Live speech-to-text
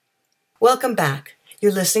Welcome back.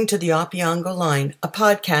 You're listening to the Opeongo Line, a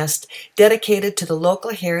podcast dedicated to the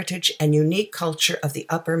local heritage and unique culture of the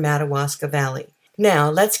Upper Madawaska Valley.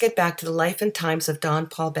 Now, let's get back to the life and times of Don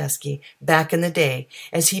Palubeskie back in the day,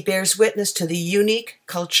 as he bears witness to the unique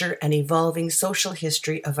culture and evolving social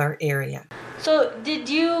history of our area. So,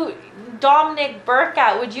 Dominic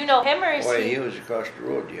Burkat, would you know him or is he was across the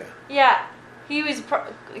road, yeah. Yeah. He was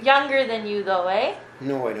younger than you, though, eh?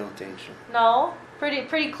 No, I don't think so. No?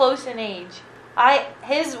 Pretty close in age.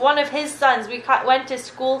 One of his sons, we went to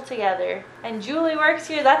school together. And Julie works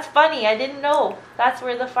here. That's funny. I didn't know. That's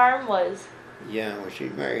where the farm was. Yeah, well,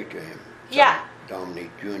 she's married to him. Yeah.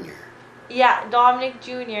 Dominic Jr. Yeah, Dominic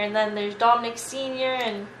Jr. And then there's Dominic Sr.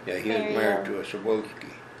 and yeah, he was married to a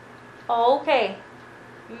Sobolski. Oh, okay.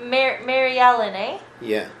 Mary Ellen, eh?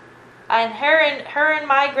 Yeah. And her and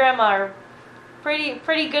my grandma are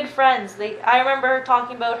pretty good friends. I remember her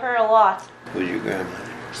talking about her a lot. Who's your grandmother?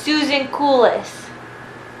 Susan Coulas.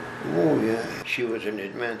 Oh, yeah. She was in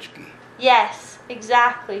Edmansky. Yes,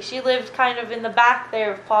 exactly. She lived kind of in the back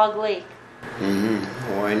there of Pog Lake.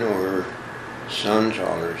 Mm-hmm. Oh, I know her sons,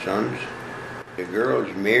 all her sons. The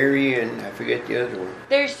girls, Mary and I forget the other one.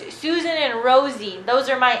 There's Susan and Rosie. Those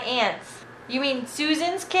are my aunts. You mean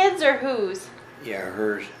Susan's kids or whose? Yeah,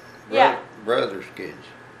 hers. Brother's kids.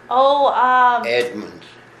 Oh, Edmonds.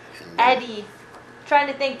 Eddie. Trying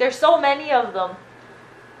to think. There's so many of them.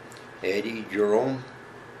 Eddie, Jerome.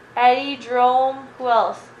 Who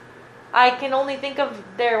else? I can only think of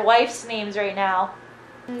their wives' names right now.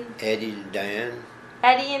 Eddie and Diane.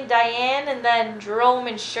 And then Jerome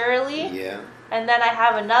and Shirley. Yeah. And then I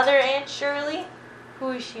have another Aunt Shirley.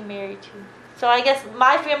 Who is she married to? So I guess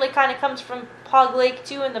my family kind of comes from Pog Lake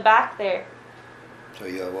too, in the back there. So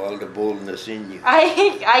you have all the boldness in you.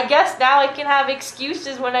 I guess now I can have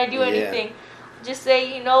excuses when I do anything. Just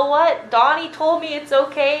say, you know what? Donnie told me it's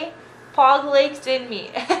okay. Pog Lake's in me.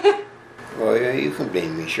 Oh yeah, you can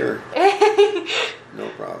blame me, sure. No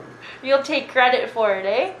problem. You'll take credit for it,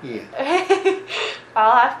 eh? Yeah.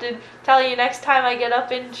 I'll have to tell you next time I get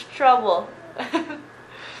up into trouble.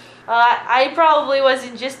 I probably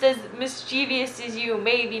wasn't just as mischievous as you.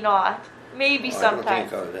 Maybe not. Maybe sometimes. I don't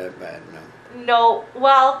think I was that bad, no. No.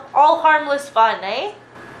 Well, all harmless fun, eh?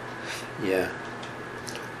 Yeah.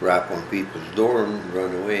 Rap on people's door and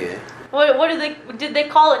run away, eh? What did they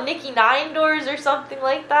call it, Nicky Nine Doors or something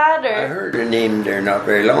like that? Or? I heard the name there not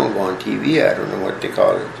very long ago on TV. I don't know what they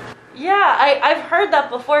call it. Yeah, I've heard that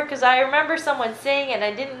before because I remember someone saying it and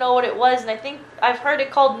I didn't know what it was, and I think I've heard it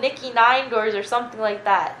called Nicky Nine Doors or something like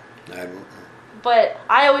that. I don't know. But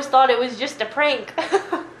I always thought it was just a prank.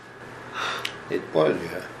 It was,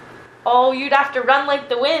 yeah. Oh, you'd have to run like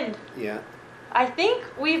the wind. Yeah. I think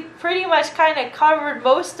we've pretty much kind of covered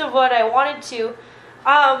most of what I wanted to.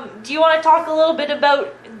 Do you want to talk a little bit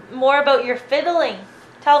more about your fiddling?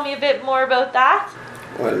 Tell me a bit more about that.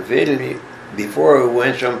 Well, fiddling, before we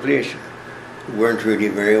went someplace, we weren't really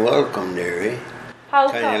very welcome there, eh? How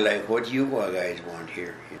come? Kind of like what you guys want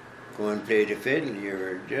here. You go and play the fiddle,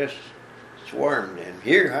 you're just swarmed, and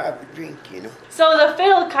here, have a drink, you know. So the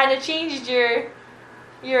fiddle kind of changed your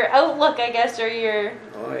outlook, I guess, or your...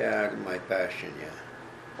 Oh yeah, my passion, yeah.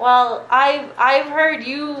 Well, I've heard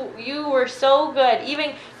you were so good.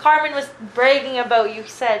 Even Carmen was bragging about you.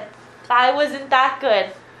 Said I wasn't that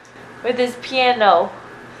good with his piano.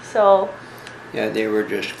 So. Yeah, they were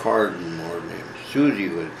just carding more than him. Susie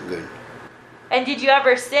was good. And did you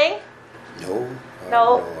ever sing? No.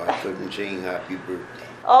 No. No, I couldn't sing Happy Birthday.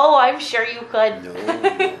 Oh, I'm sure you could. No.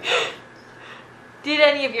 Did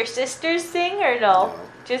any of your sisters sing or no? No.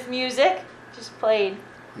 Just music? Just played.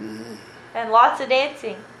 Mm-hmm. And lots of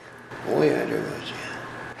dancing. Oh yeah, there was,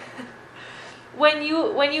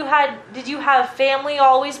 yeah. Did you have family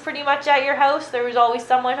always pretty much at your house? There was always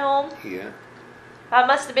someone home? Yeah. That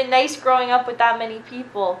must have been nice growing up with that many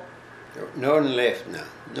people. No one left now.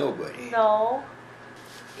 Nobody. No.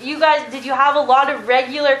 You guys, did you have a lot of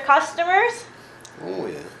regular customers? Oh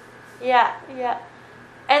yeah. Yeah.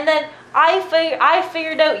 And then I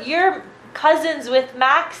figured out you're cousins with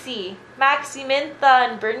Maxie Mintha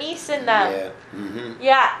and Bernice and them. Yeah. Mm-hmm.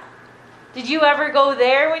 Yeah. Did you ever go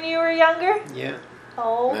there when you were younger? Yeah.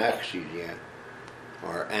 Oh. Maxie, yeah.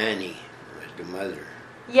 Or Annie was the mother.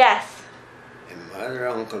 Yes. And mother,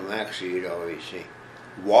 Uncle Maxie would always say,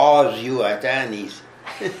 "Was you at Annie's?"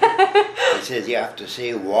 He says you have to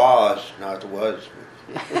say was, not was.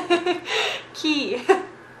 Key.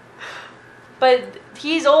 But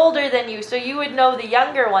he's older than you, so you would know the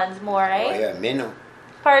younger ones more, eh? Oh yeah, Minnow.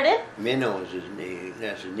 Pardon? Minnow is his name.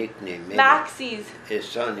 That's his nickname. Minnow. Maxie's. His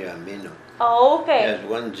son, yeah, Minnow. Oh, okay. He has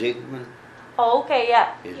one Zygmunt. Oh, okay,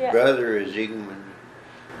 yeah. His brother is Zygmunt.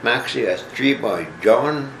 Maxie has 3 boys.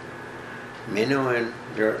 John, Minnow, and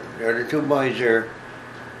the other 2 boys are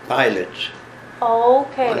pilots.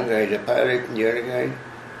 Okay. One guy's a pilot and the other guy,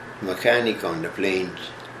 mechanic on the planes.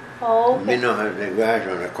 Okay. Minnow has the garage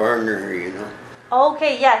on the corner, you know.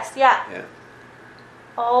 Okay, yes, yeah. Yeah.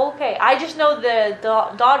 Okay. I just know the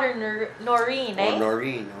daughter Noreen, eh? Oh,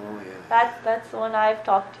 Noreen, oh yeah. That's the one I've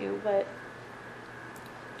talked to, but...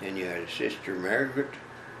 Then you had a sister, Margaret.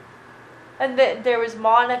 And there was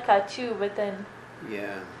Monica too, but then...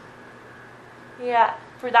 Yeah. Yeah,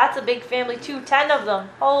 that's a big family too, 10 of them.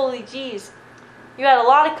 Holy jeez. You had a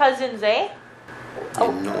lot of cousins, eh?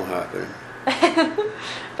 Didn't know happen.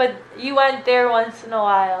 But you went there once in a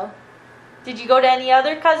while. Did you go to any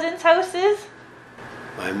other cousins' houses?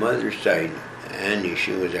 My mother's side, Annie,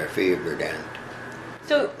 she was our favorite aunt.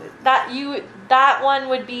 So that one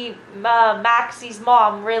would be Maxie's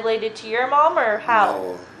mom, related to your mom, or how?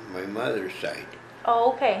 No, my mother's side.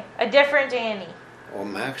 Oh, okay. A different Annie. Oh,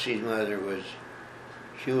 Maxie's mother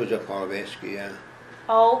she was a Palubeskie, yeah.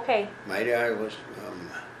 Oh, okay. My dad was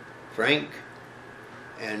Frank,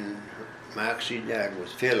 and Maxie's dad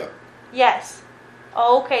was Philip. Yes.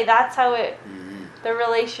 Oh, okay, that's how the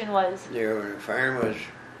relation was. They were farmers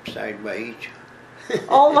side by each.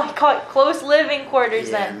 Oh my God, close living quarters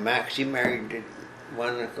Yeah, then. Maxie married the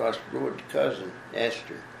one across the road, cousin,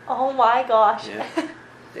 Esther. Oh my gosh. Yeah.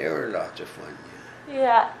 They were lots of fun, yeah.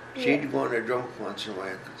 Yeah. She'd go on a drunk once in a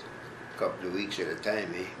while, a couple of weeks at a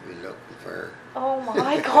time, eh? We looking for her. Oh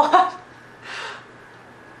my God.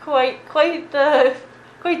 Quite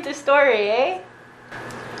the story, eh?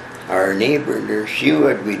 Our neighbour there, she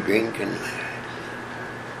would be drinking.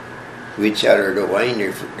 We'd sell her the wine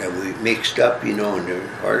that we mixed up, you know, in the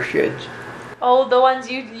horse sheds. Oh, the ones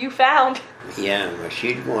you found. Yeah, well,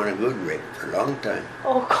 she'd go on a good rip for a long time.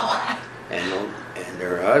 Oh God. And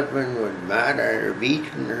her husband was mad at her,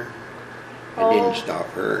 beating her. It didn't stop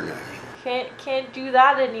her or nothing. Can't do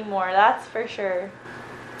that anymore, that's for sure.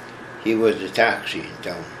 He was the taxi in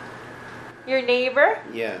town. Your neighbor?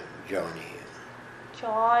 Yeah, Johnny.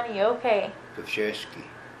 Johnny, okay. Palubeskie.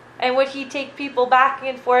 And would he take people back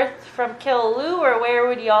and forth from Killaloe, or where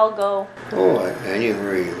would y'all go? Oh,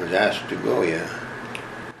 anywhere he was asked to go, yeah.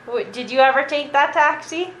 Did you ever take that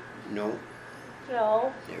taxi? No,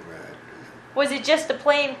 No. never had. Was it just a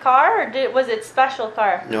plain car, or was it special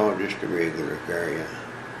car? No, just a regular car, yeah.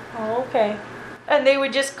 Oh, okay. And they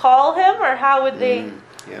would just call him, or how would they?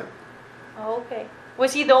 Yeah. Oh, okay.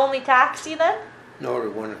 Was he the only taxi then? No, the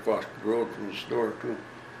one across the road from the store too.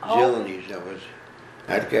 Oh. Zillney's, that was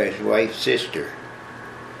that guy's wife's sister.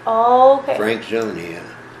 Oh, okay. Frank Zillney, yeah.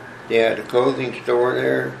 They had a clothing store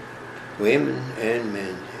there, women and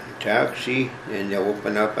men. Taxi, and they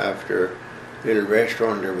opened up after a little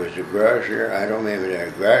restaurant. There was a garage there. I don't remember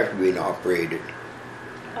that garage being operated.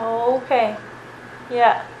 Oh, okay.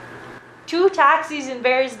 Yeah. 2 taxis in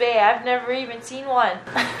Bears Bay. I've never even seen one.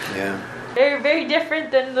 Yeah. They're very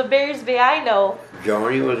different than the Bears Bay I know.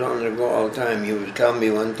 Johnny was on the go all the time. He was telling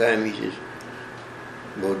me one time, he says,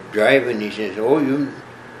 about driving, he says, oh, you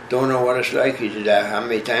don't know what it's like. He said, how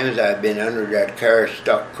many times I've been under that car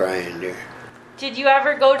stuck crying there. Did you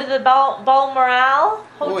ever go to the Balmoral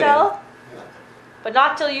Hotel? Yeah. But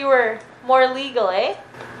not till you were more legal, eh?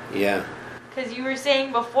 Yeah. Because you were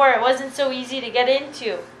saying before it wasn't so easy to get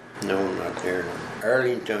into. No, not there. No.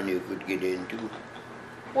 Arlington you could get into.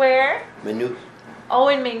 Where? Maynooth. Oh,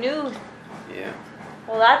 in Maynooth. Yeah.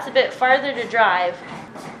 Well, that's a bit farther to drive.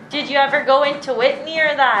 Did you ever go into Whitney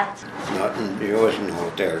or that? Nothing. There wasn't a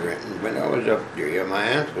hotel renting, but I was up there. Yeah, my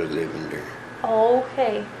aunt was living there. Oh,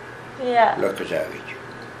 okay. Yeah. Lucas Savage.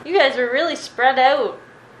 You guys were really spread out.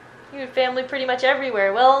 You had family pretty much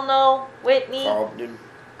everywhere. Wilno, Whitney,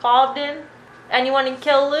 Cobden. Anyone in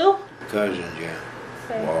Killaloe? Cousins, yeah.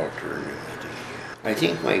 Okay. Walter and everything, yeah. I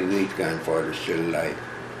think my great-grandfather's still alive.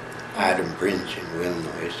 Adam Prince in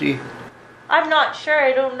Wilno, is he? I'm not sure.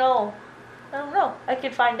 I don't know. I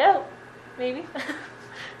could find out. Maybe.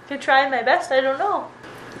 Could try my best. I don't know.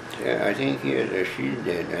 Yeah, I think he is. She's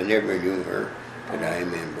dead. I never knew her, but I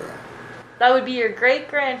remember. That would be your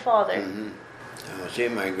great-grandfather. Mm-hmm. I'll say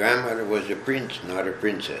my grandmother was a prince, not a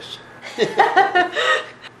princess.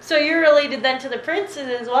 So you're related then to the princes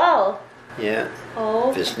as well? Yeah.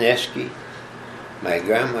 Oh. Wisniewski. My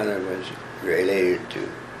grandmother was related to,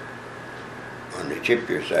 on the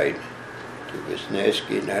Chipper side, to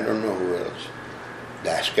Wisniewski, and I don't know who else.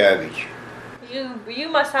 Daskavich. You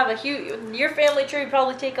must have a huge... Your family tree would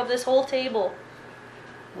probably take up this whole table.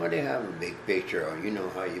 Well, they have a big picture of, you know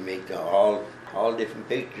how you make all different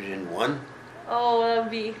pictures in one? Oh, that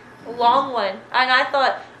would be a long one. And I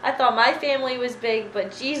thought my family was big,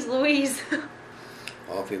 but geez Louise.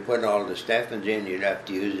 Oh, if you put all the stuffings in, you'd have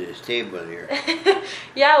to use this table here.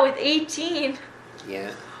 Yeah, with 18.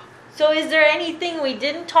 Yeah. So is there anything we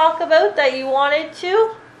didn't talk about that you wanted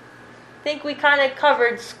to? I think we kind of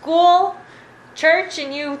covered school, church,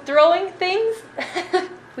 and you throwing things.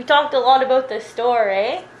 We talked a lot about the store,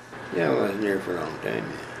 eh? Yeah, I wasn't there for a long time.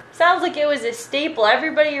 Yeah. Sounds like it was a staple.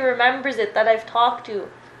 Everybody remembers it that I've talked to.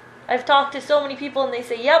 I've talked to so many people and they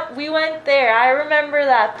say, yep, we went there. I remember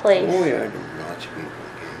that place. Oh yeah, there were lots of people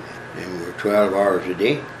came in. And we were 12 hours a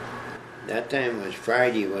day. That time was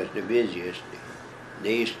Friday was the busiest.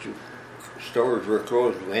 Stores were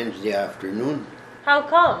closed Wednesday afternoon. How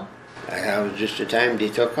come? That was just the time they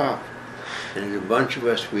took off. And a bunch of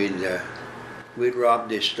us, we'd rob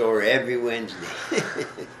this store every Wednesday.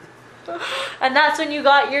 And that's when you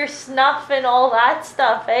got your snuff and all that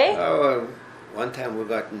stuff, eh? Oh, one time we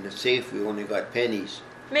got in the safe, we only got pennies.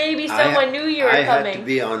 Maybe someone knew you were coming. I had to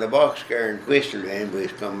be on the boxcar and whistle when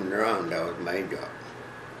anybody's coming around. That was my job.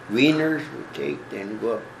 Wieners would take, then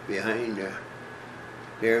go up behind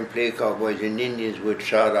there and play cowboys and Indians with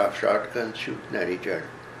shot-off shotguns shooting at each other.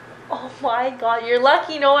 Oh my God, you're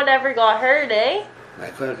lucky no one ever got hurt, eh? My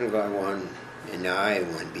cousin got one in the eye,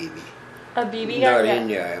 one BB. A BB gun? Not in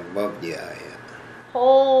the eye, above the eye. Yeah.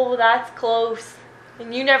 Oh, that's close.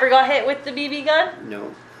 And you never got hit with the BB gun?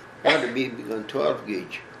 No. Not a BB gun, 12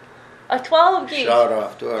 gauge. A 12 gauge? Shot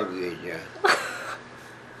off 12 gauge, yeah.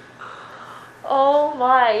 Oh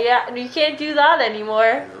my, yeah. You can't do that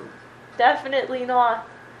anymore. No. Definitely not.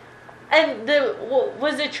 And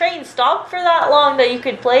was the train stopped for that long that you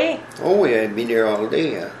could play? Oh yeah, I'd been there all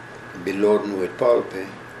day, yeah. I'd be loading with pulp, eh.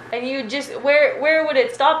 And you just, where would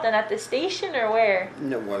it stop then? At the station or where?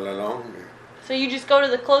 No, well along there. So you just go to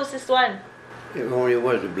the closest one? It only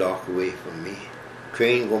was a block away from me.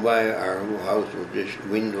 Train go by our whole house with just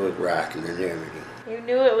windows rattling and everything. You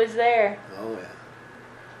knew it was there. Oh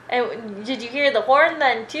yeah. And did you hear the horn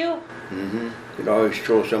then too? Mm-hmm. Could always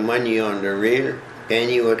throw some money on the rail.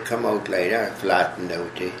 Penny would come out like that, flattened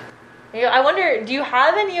out, eh. I wonder, do you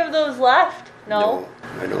have any of those left? No,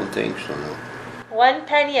 I don't think so, no. 1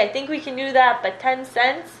 penny, I think we can do that, but 10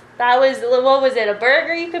 cents? That was, what was it, a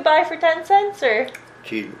burger you could buy for 10 cents, or?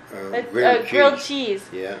 Cheese, grilled cheese.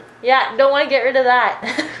 Yeah. Yeah, don't want to get rid of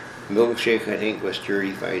that. Milkshake, I think, was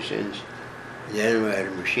 35 cents. Then we had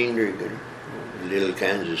a machine drinker, little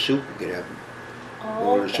cans of soup, you could have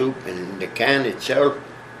bowl of soup, and the can itself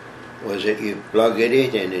was that you plug it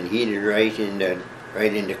in and it heated right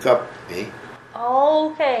in the cup, eh?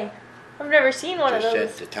 Oh, okay. I've never seen one of those.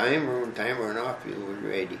 Just set the timer and off, you were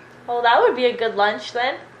ready. Oh, that would be a good lunch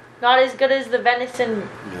then. Not as good as the venison.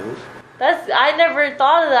 No. I never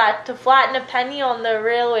thought of that, to flatten a penny on the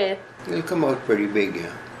railway. It'll come out pretty big,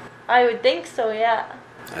 yeah. I would think so, yeah.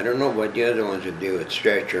 I don't know what the other ones would do, with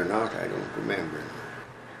stretch or not, I don't remember.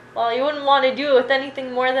 Well, you wouldn't want to do it with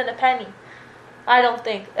anything more than a penny. I don't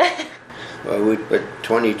think. Well, we'd put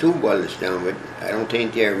 22 bullets down, but I don't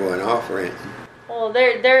think they're going off or anything. Well,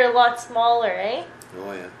 they're a lot smaller, eh?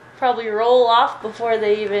 Oh, yeah. Probably roll off before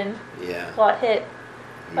they even got hit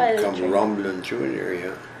by the come train. rumbling through there,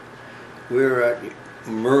 yeah. We were at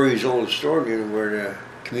Murray's old store, you know, where the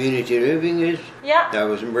community living is. Yeah. That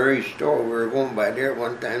was Murray's store. We were going by there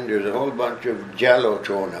one time. There's a whole bunch of jello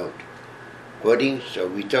thrown out. Puddings, so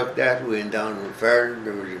we took that, we went down and further.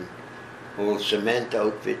 There was an old cement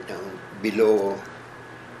outfit down below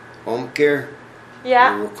home care.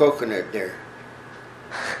 Yeah. We were cooking it there.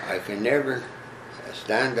 I can never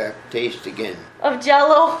stand that taste again. Of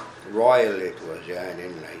jello? Royal it was, yeah, I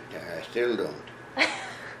didn't like that. I still don't.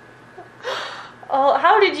 Oh,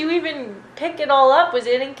 how did you even pick it all up? Was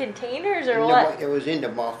it in containers or what? It was in the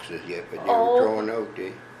boxes, yeah, but they were thrown out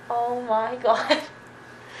there. Oh my God.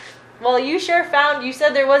 Well, you sure found, you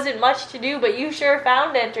said there wasn't much to do, but you sure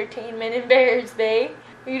found entertainment in Bears Bay.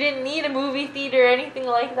 You didn't need a movie theater or anything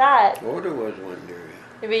like that. Oh, there was one there,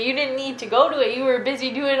 yeah. But you didn't need to go to it. You were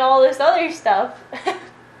busy doing all this other stuff.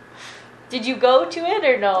 Did you go to it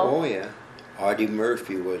or no? Oh, yeah. Audie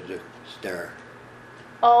Murphy was the star.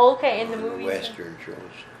 Oh, okay, in the movies. Western shows.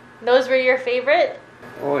 Those were your favorite?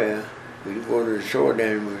 Oh, yeah. We'd go to the show,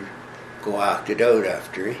 then we'd go act it out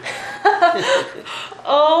after, eh?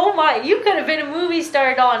 Oh my, you could have been a movie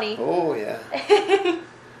star, Donnie. Oh, yeah.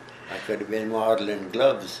 I could have been modeling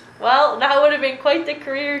gloves. Well, that would have been quite the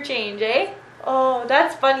career change, eh? Oh,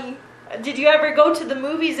 that's funny. Did you ever go to the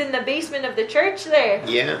movies in the basement of the church there?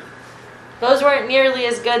 Yeah. Those weren't nearly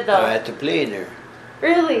as good, though. I had to play there.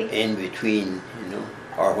 Really? In between, you know,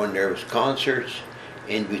 or when there was concerts,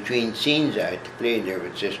 in between scenes I had to play there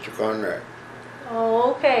with Sister Conrad.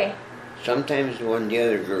 Oh, okay. Sometimes one of the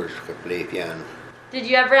other girls could play piano. Did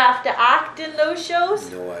you ever have to act in those shows?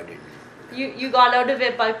 No, I didn't. You got out of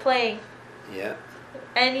it by playing. Yeah.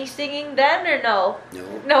 Any singing then or no?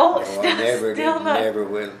 No. No, I never still did, not. never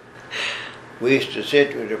will. We used to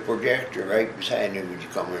sit with a projector right beside him when you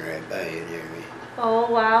coming right by you there. Oh,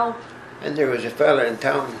 wow. And there was a fella in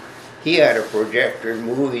town. He had a projector in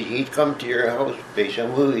movies. He'd come to your house, play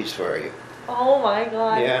some movies for you. Oh, my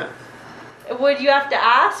God. Yeah. Would you have to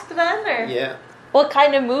ask then, or? Yeah. What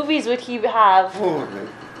kind of movies would he have? Oh, what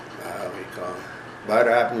do you call it?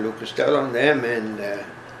 Barab and Lucas Dillon, them, and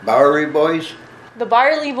Bowery Boys. The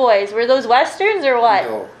Barley Boys. Were those westerns or what?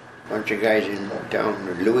 No, bunch of guys in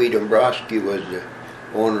town. Louis Dombrowski was the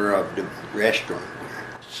owner of the restaurant.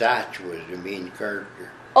 Satch was the main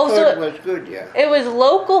character. Oh, so it was good, yeah. It was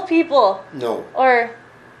local people? No. Or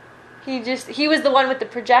he was the one with the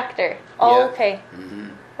projector? Oh, Yeah. okay. Mm-hmm.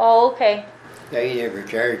 Oh, okay. They never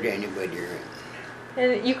charged anybody or anything.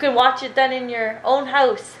 And you could watch it then in your own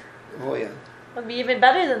house. Oh, yeah. Would be even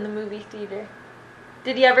better than the movie theater.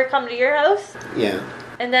 Did he ever come to your house? Yeah.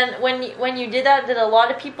 And then when you did that, did a lot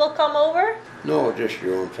of people come over? No, just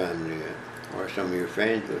your own family, yeah. Or some of your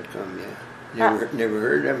friends would come, yeah. Never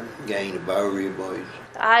heard them gang, the Bowery Boys.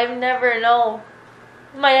 I've never known.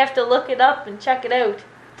 Might have to look it up and check it out.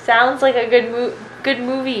 Sounds like a good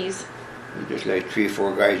movies. Just like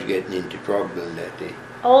 3-4 guys getting into trouble in that day.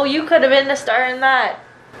 Oh, you could have been the star in that.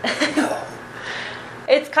 No.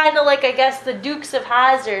 It's kind of like, I guess, the Dukes of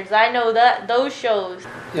Hazzards. I know those shows.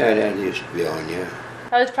 Yeah, that used to be on, yeah.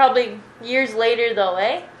 That was probably years later, though,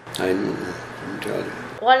 eh? I didn't tell you.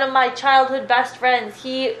 One of my childhood best friends,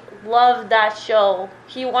 he loved that show.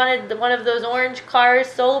 He wanted one of those orange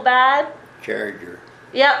cars so bad. Charger.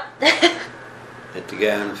 Yep. That the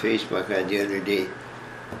guy on Facebook had the other day,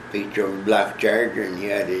 picture of a black Charger, and he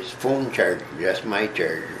had his phone charger. That's my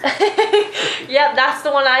charger. Yep, that's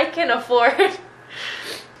the one I can afford.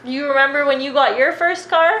 You remember when you got your first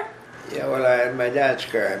car? Yeah, well, I had my dad's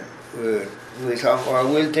car. We thought,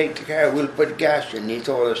 well, we'll take the car, we'll put gas in. He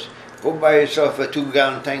told us, go buy yourself a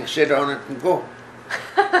 2-gallon tank, sit on it and go.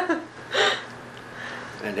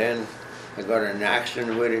 And then I got in an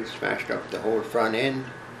accident with it, smashed up the whole front end.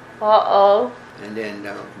 Uh-oh. And then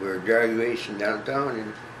we were drag racing downtown,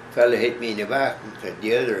 and a fella hit me in the back at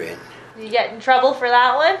the other end. Did you get in trouble for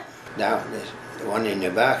that one? Now, the one in the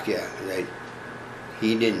back, yeah,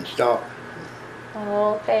 he didn't stop.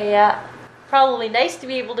 Oh, okay, yeah. Probably nice to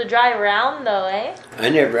be able to drive around, though, eh? I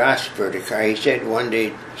never asked for the car. He said one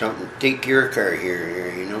day, something, take your car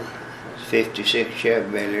here, you know. It's 56 Chevy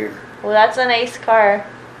Bel Air. Well, that's a nice car.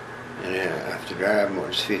 And then after that, it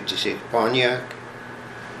was 56 Pontiac.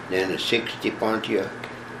 Then a 60 Pontiac.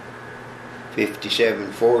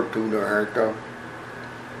 57 Ford 2-door hardtop.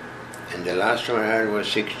 And the last one I had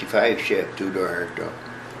was 65 Chevy 2-door hardtop.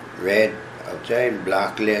 Red outside,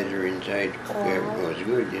 black leather inside. Oh. It was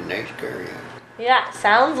good, a nice car, yeah. Yeah,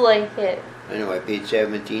 sounds like it. I know I paid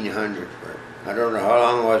 $1,700 for it. I don't know how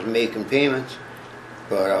long I was making payments,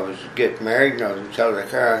 but I was getting married and I was going to sell the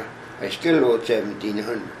car. I still owed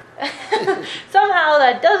 $1,700. Somehow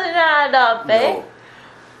that doesn't add up, eh? No.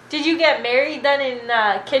 Did you get married then in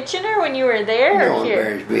Kitchener when you were there, No, or in here?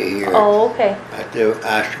 Barrisby here. Oh, okay. At the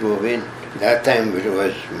Ashgrove Inn. That time it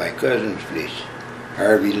was my cousin's place,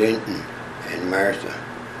 Harvey Linton and Martha.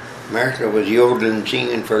 Martha was yodeling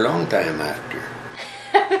singing for a long time after.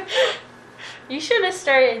 You should have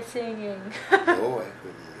started singing. No, I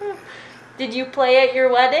couldn't. Did you play at your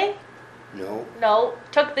wedding? No, No,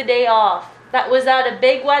 took the day off. Was that a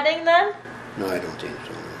big wedding then? no, I don't think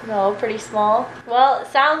so. No, pretty small. Well, it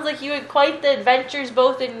sounds like you had quite the adventures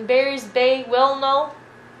both in Bears Bay, Wilno,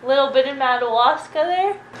 a little bit in Madawaska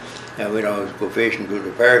there. Yeah, we'd always go fishing through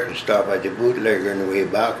the park and stop at the bootlegger on the way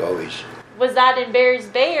back always. Was that in Bears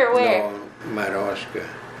Bay or where? No, Madawaska.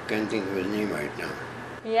 Can't think of his name right now.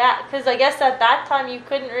 Yeah, because I guess at that time you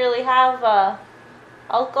couldn't really have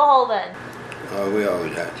alcohol then. Oh, we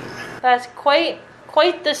always had them. That's quite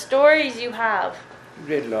the stories you have. We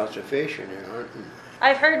did lots of fishing and hunting.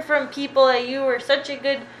 I've heard from people that you were such a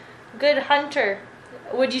good hunter.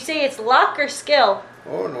 Would you say it's luck or skill?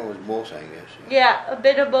 Oh, no, it was both, I guess. Yeah, a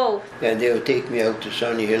bit of both. Yeah, they would take me out to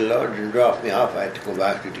Sunny Hill Lodge and drop me off. I had to go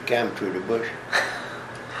back to the camp through the bush.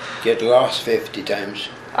 Get lost 50 times.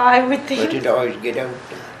 I would But think. you'd always get out.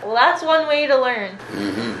 Well, that's one way to learn.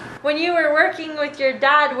 Mm-hmm. When you were working with your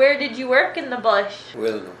dad, where did you work in the bush?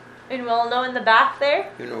 Well, no. In Wilno, in the back there?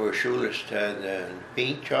 You know where Schulist had the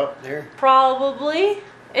paint shop there? Probably.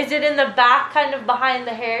 Is it in the back, kind of behind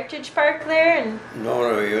the Heritage Park there? And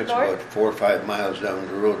No, it's North? about 4 or 5 miles down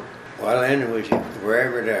the road. Well, anyways,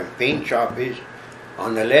 wherever the paint shop is,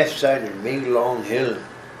 on the left side is a big long hill.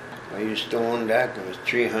 I used to own that. There was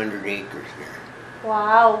 300 acres there.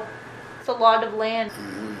 Wow. It's a lot of land.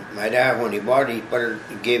 My dad, when he bought it,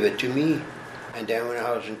 he gave it to me. And then when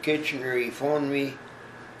I was in Kitchener, he phoned me.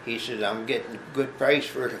 He says, I'm getting a good price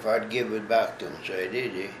for it if I'd give it back to him. So I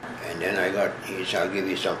did, eh? And then he said, I'll give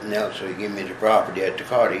you something else. So he gave me the property at the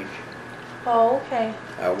cottage. Oh, okay.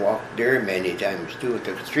 I walked there many times too. It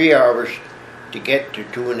took 3 hours to get to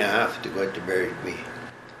 2.5 to go to Palubeskie.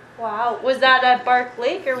 Wow. Was that at Bark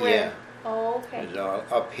Lake or where? Yeah. Oh, okay. It was all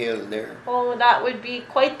uphill there. Oh, that would be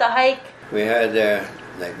quite the hike. We had,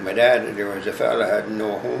 like my dad, there was a fella had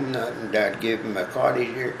no home, nothing. Dad gave him a cottage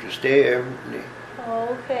here to stay every day.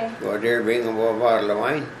 Oh, okay. Go there, bring him a bottle of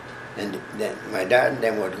wine. And then my dad and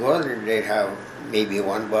them would go there, they'd have maybe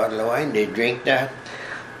 1 bottle of wine, they'd drink that.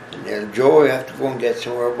 And then Joe, you have to go and get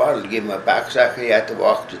some more bottle, give him a pack sack, you had to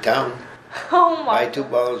walk to town. Oh my. Buy 2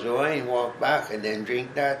 bottles of wine, walk back, and then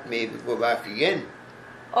drink that, maybe go back again.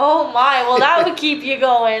 Oh my, well that would keep you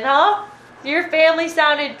going, huh? Your family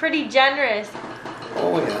sounded pretty generous.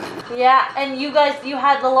 Oh yeah. Yeah, and you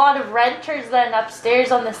had a lot of renters then upstairs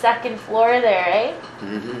on the 2nd floor there, eh?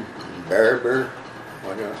 Barber,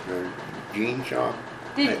 what else? Jean shop.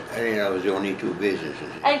 I think that was the only 2 businesses.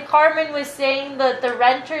 And Carmen was saying that the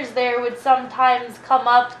renters there would sometimes come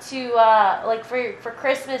up to, like for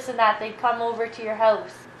Christmas and that, they'd come over to your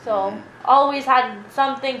house. So, always had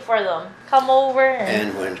something for them. Come over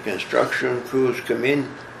and when construction crews come in,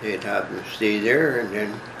 they'd have them stay there and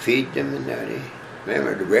then feed them and that, eh?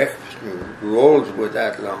 Remember the breakfast, the rolls were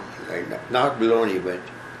that long. Like not bologna, but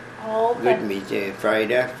good meat. They fry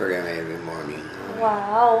that for them every morning.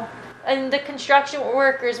 Wow. And the construction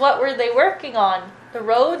workers, what were they working on? The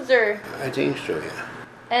roads or? I think so, yeah.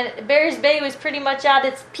 And Bears Bay was pretty much at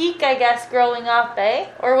its peak, I guess, growing up, eh?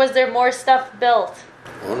 Or was there more stuff built?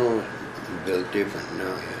 Oh no, built different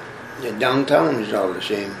now, yeah. The downtown is all the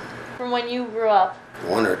same. From when you grew up?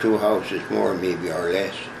 1 or 2 houses more, maybe, or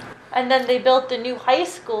less. And then they built the new high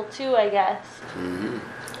school too, I guess.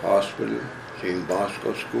 Hospital, St.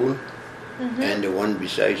 Bosco School, and the one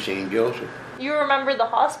beside St. Joseph. You remember the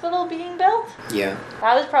hospital being built? Yeah.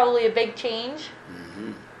 That was probably a big change.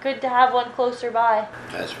 Good to have one closer by.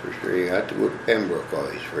 That's for sure. You had to go to Pembroke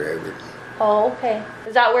always for everything. Oh, okay.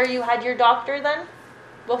 Is that where you had your doctor then?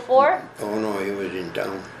 Before? Oh no, he was in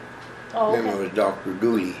town. Oh, okay. Remember, it was Dr.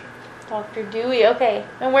 Dewey. Dr. Dewey, okay.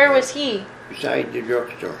 And where was he? Beside the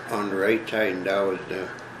drugstore, on the right side, and that was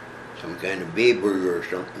some kind of bakery or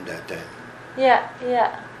something that time.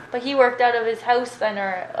 Yeah. But he worked out of his house then,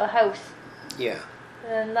 or a house? Yeah.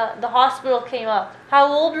 And the hospital came up.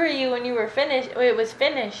 How old were you when you were finished? It was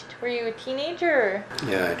finished. Were you a teenager? Or?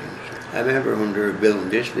 Yeah, I think so. I remember when they were building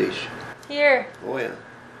this place. Here? Oh, yeah.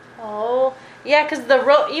 Oh, yeah, because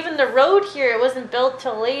even the road here, it wasn't built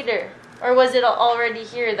till later. Or was it already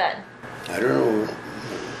here then? I don't know.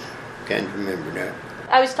 Can't remember that.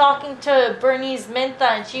 I was talking to Bernice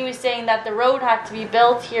Minta, and she was saying that the road had to be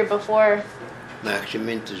built here before. Maxie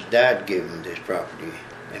Minta's dad gave him this property.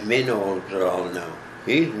 And Min owns it all now.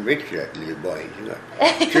 He's rich, that little boy. He's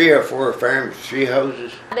got 3 or 4 farms, 3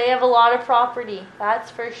 houses. They have a lot of property, that's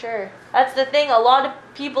for sure. That's the thing, a lot of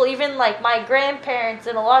people, even like my grandparents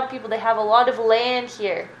and a lot of people, they have a lot of land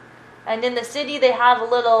here. And in the city they have a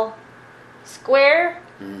little square,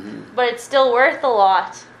 but it's still worth a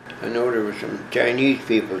lot. I know there were some Chinese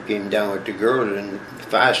people came down with the girls and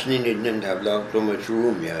fascinated them to have so much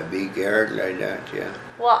room, yeah, a big yard like that, yeah.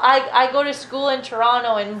 Well, I go to school in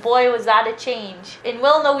Toronto, and boy, was that a change. In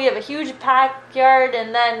Wilno, we have a huge backyard,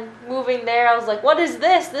 and then moving there, I was like, what is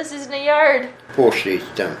this? This isn't a yard. Postage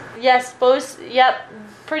stamp. Yes, yep,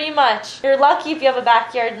 pretty much. You're lucky if you have a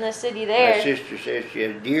backyard in the city there. My sister says she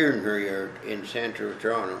has deer in her yard in central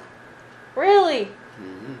Toronto. Really?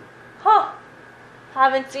 Huh.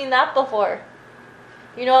 Haven't seen that before.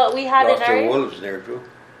 You know what we had in our... Lots of wolves there too.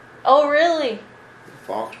 Oh, really?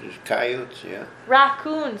 Foxes, coyotes, yeah.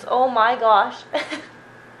 Raccoons, oh my gosh.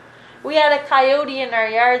 We had a coyote in our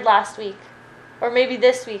yard last week. Or maybe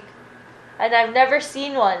this week. And I've never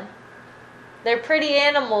seen one. They're pretty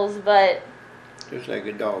animals, but... Just like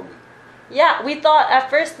a dog. Yeah, we thought... At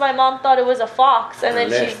first, my mom thought it was a fox. And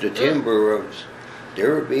then she... the timber roads. They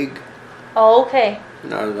were big. Oh, okay.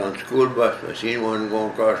 When I was on school bus, I seen one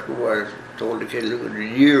going across the water. I told the kid, look at the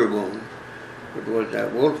deer going. It was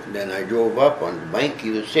that wolf. And then I drove up on the bank. He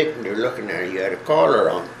was sitting there looking at it. He had a collar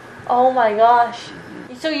on. Oh my gosh.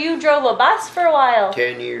 So you drove a bus for a while?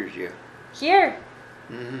 10 years, yeah. Here?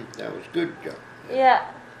 That was good job. Yeah.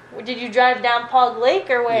 Did you drive down Pog Lake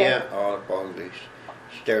or where? Yeah, all Pog Lakes.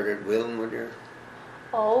 Started Wilma there.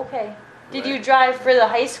 Oh, okay. Did you drive for the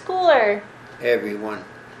high school or? Everyone.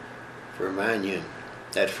 For Mannion.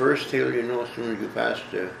 That first hill, you know, as soon as you pass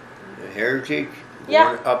the Heritage,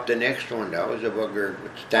 Yeah. going up the next one, that was a bugger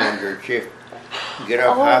with standard shift. You get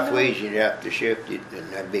up Oh, halfway, no. you'd have to shift it,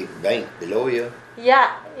 and that big bank below you.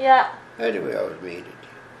 Yeah, yeah. That's the way I always made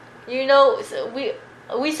it. You know, so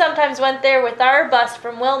we sometimes went there with our bus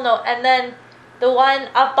from Wilno, and then the one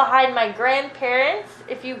up behind my grandparents,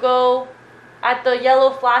 if you go at the yellow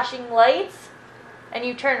flashing lights and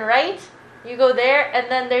you turn right, you go there, and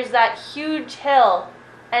then there's that huge hill,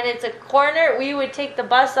 and it's a corner. We would take the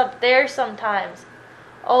bus up there sometimes.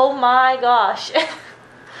 Oh my gosh.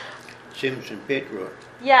 Simpson Pit Road.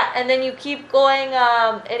 Yeah, and then you keep going,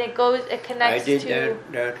 and it connects I did to...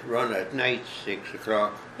 that run at night, 6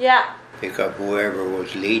 o'clock. Yeah. Pick up whoever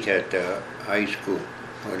was late at the high school.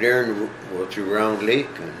 Go there and go through Round Lake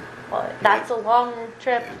and, Well, that's a long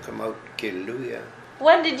trip. and come out to Killaloo.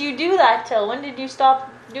 When did you do that till? When did you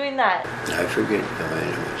stop doing that? I forget the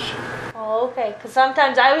animals. Oh, okay. Because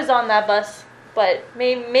sometimes I was on that bus, but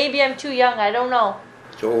maybe I'm too young. I don't know.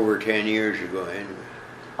 It's over 10 years ago anyway.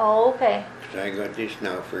 Oh, okay. 'Cause I got this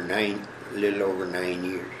now for a little over 9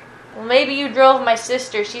 years. Well, maybe you drove my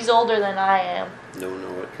sister. She's older than I am. Don't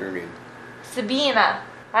know what's her name. Sabina.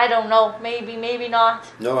 I don't know. Maybe, maybe not.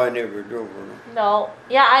 No, I never drove her. No. No.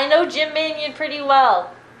 Yeah, I know Jim Manion pretty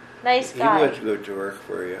well. Nice guy. He was good to work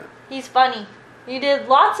for you. He's funny. You did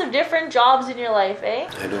lots of different jobs in your life, eh?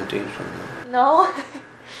 I don't think so. No. No?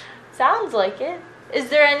 Sounds like it. Is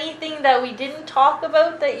there anything that we didn't talk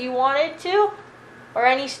about that you wanted to? Or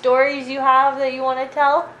any stories you have that you want to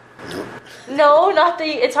tell? No. No, not the...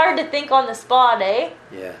 It's hard to think on the spot, eh?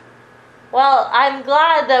 Yeah. Well, I'm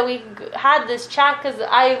glad that we had this chat because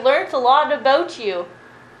I learned a lot about you.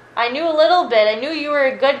 I knew a little bit. I knew you were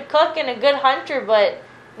a good cook and a good hunter, but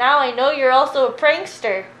now I know you're also a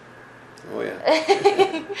prankster. Oh,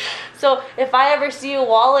 yeah. So if I ever see a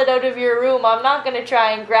wallet out of your room, I'm not going to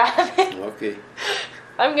try and grab it. Okay.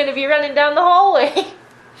 I'm going to be running down the hallway.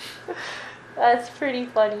 That's pretty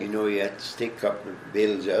funny. You know, you had to stick up the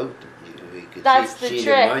bills out. You could That's the see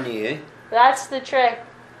trick. the money, eh? That's the trick.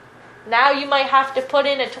 Now you might have to put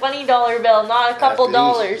in a $20 bill, not a couple At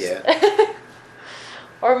dollars. least, yeah.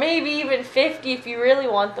 Or maybe even 50 if you really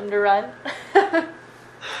want them to run.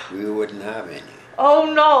 We wouldn't have any.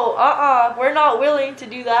 Oh no, we're not willing to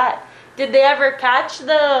do that. Did they ever catch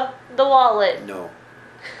the wallet? No.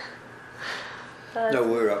 That's- No,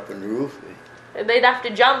 we're up on the roof. Eh? They'd have to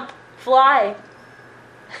jump, fly.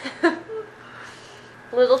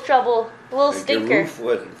 Little trouble, little Like stinker. the roof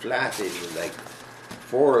wasn't flat, it was like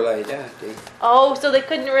 4 like that. Eh? Oh, so they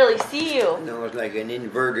couldn't really see you. No, it was like an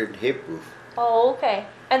inverted hip roof. Oh, okay.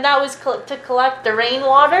 And that was to collect the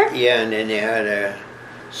rainwater? Yeah, and then they had a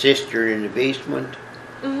cistern in the basement,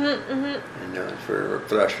 Mm-hmm. and that was for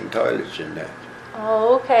flushing toilets and that.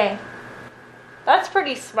 Oh, okay. That's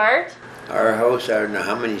pretty smart. Our house, I don't know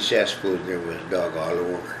how many cesspools there was dug all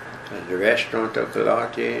over. 'Cause the restaurant took a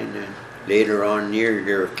lot, eh, and then later on near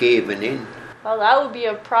they were caving in. Well, that would be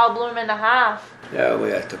a problem and a half. Yeah,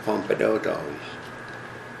 we had to pump it out always.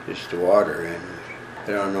 Just the water, and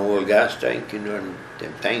put on the old gas tank, you know, and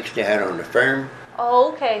them tanks they had on the farm.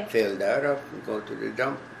 Oh, okay. Fill that up and go to the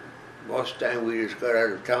dump. Most time we just got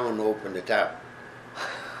out of town, open the tap.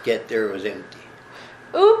 Get there, it was empty.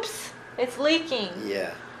 Oops, it's leaking.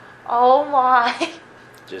 Yeah, Oh my.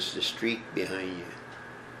 just the street behind you.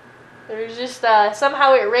 There's just,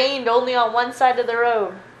 somehow it rained only on one side of the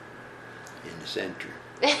road. In the center.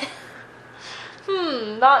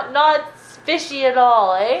 Not fishy at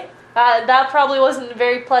all, eh? That probably wasn't a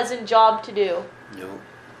very pleasant job to do. No,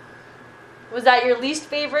 Was that your least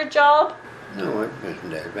favorite job? no, it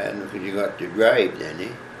wasn't that bad because you got to drive then, eh?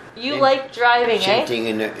 You Same- like driving, Same eh? thing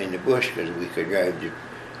in the bush because we had to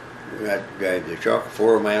drive the truck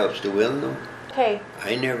 4 miles to Wilno. Okay.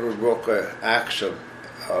 I never broke an axle.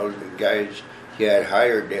 All the guys you had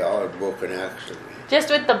hired, they all broke an axle. Just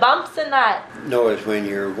with the bumps and that. No, it's when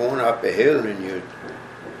you're going up a hill and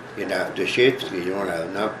you'd have to shift because you don't have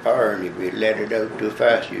enough power, and if you let it out too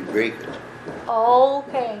fast, you'd break it. Oh,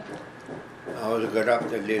 okay. I always got up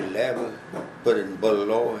to a little level, put it in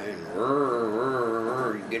below, and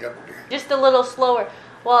you get up there. Just a little slower.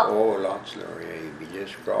 Well, Oh, a lot slower, yeah, you'd be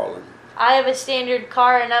just crawling. I have a standard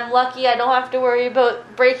car and I'm lucky I don't have to worry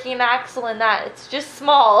about breaking an axle and that. It's just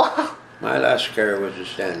small. My last car was a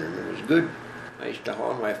standard, it was good. I used to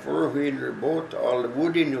haul my four-wheeler boat, all the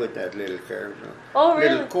wood in with that little car. So Oh, really?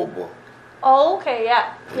 Little Kobo. Oh, okay,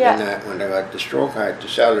 yeah. And Yeah. then when I got the stroke, I had to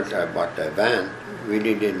sell it. I bought that van.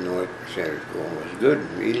 Really didn't know it. Said it was good,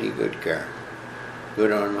 really good car.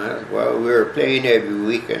 Good on miles. Well, we were playing every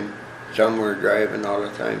weekend. Some were driving all the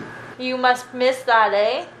time. You must miss that,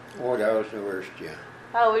 eh? Oh, that was the worst, yeah.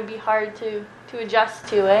 That would be hard to adjust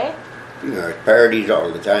to, eh? You know, it's parties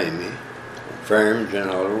all the time, eh? Farms and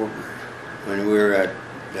all over. When we were at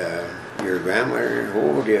your grandmother's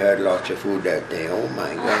home, you had lots of food that day. Oh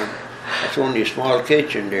my God. That's only a small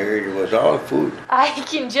kitchen there. It was all food. I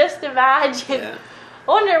can just imagine. Yeah.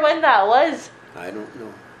 I wonder when that was. I don't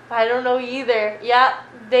know. I don't know either. Yeah,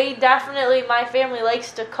 they definitely, my family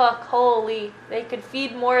likes to cook. Holy, they could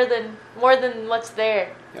feed more than what's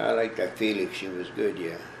there. Yeah, I like that Felix. He was good,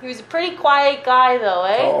 yeah. He was a pretty quiet guy though,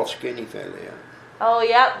 eh? Tall, skinny fella, yeah. Oh,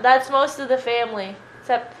 yeah, that's most of the family.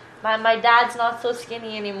 Except my dad's not so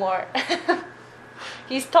skinny anymore.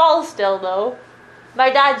 He's tall still though. My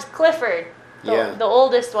dad's Clifford, the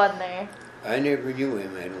oldest one there. I never knew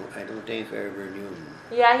him. I don't think I ever knew him.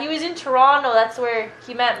 Yeah, he was in Toronto. That's where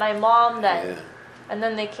he met my mom then. Yeah. And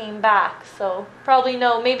then they came back. So probably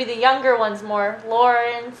know maybe the younger ones more.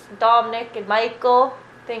 Lawrence, Dominic, and Michael.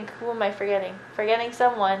 Who am I forgetting? Forgetting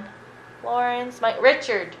someone. Lawrence,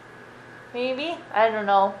 Richard. Maybe? I don't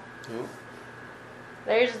know. Oh.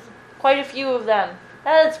 There's quite a few of them.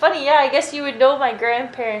 That's funny, yeah, I guess you would know my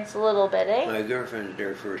grandparents a little bit, eh? My girlfriend's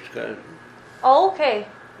their first cousin. Oh, okay.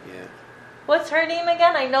 Yeah. What's her name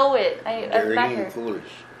again? I know it. I've met her. Martina Coulas.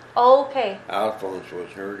 Oh, okay. Alphonse was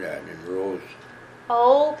her dad, and Rose.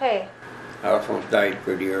 Oh, okay. Alphonse died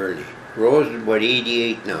pretty early. Rose is about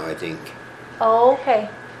 88 now, I think. Oh, okay.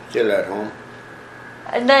 Still at home.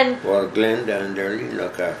 And then... Well, Glenda and Darlene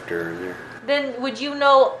look after her there. Then would you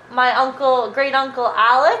know my great uncle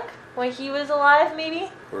Alec, when he was alive,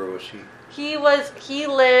 maybe? Where was he? He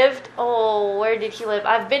lived, where did he live?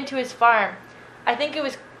 I've been to his farm. I think it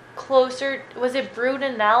was closer, was it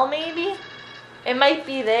Brudenell maybe? It might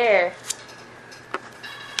be there.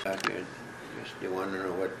 I guess they want to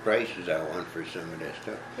know what prices I want for some of that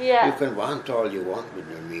stuff. Yeah. You can want all you want with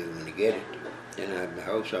me when you get it. Then I have the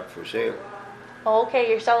house up for sale. Oh, okay,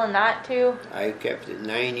 you're selling that too? I kept it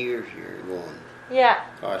 9 years here going. Yeah.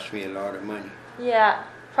 Cost me a lot of money. Yeah.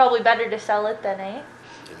 Probably better to sell it then, eh?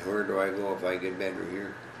 And where do I go if I get better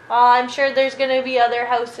here? I'm sure there's going to be other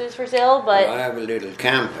houses for sale, but... Well, I have a little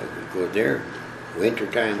camp. I could go there.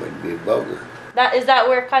 Wintertime would be a bugger. Is that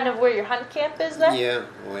where your hunt camp is then? Yeah,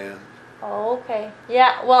 oh yeah. Oh, okay.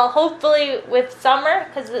 Yeah, well, hopefully with summer,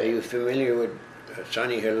 because... Are you familiar with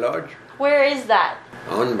Sunny Hill Lodge? Where is that?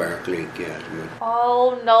 On Bark Lake, yeah.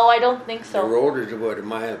 Oh, no, I don't think so. The road is about a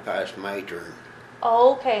mile past my turn.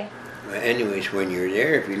 Oh, okay. Anyways, when you're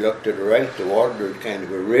there, if you look to the right, the water is kind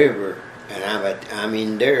of a river, and I'm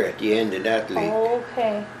in there at the end of that lake. Oh,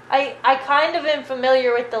 okay. I kind of am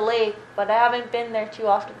familiar with the lake, but I haven't been there too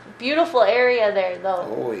often. Beautiful area there, though.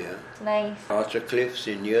 Oh, yeah. It's nice. Lots of cliffs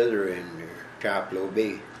in the other end there, Chaplow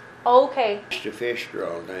Bay. Oh, okay. Used to fish there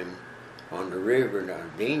all the time on the river now.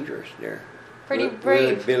 Dangerous there. Pretty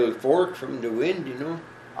brave. We'd build fort from the wind, you know.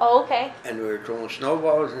 Oh, okay. And we were throwing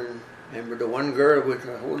snowballs, and remember the one girl with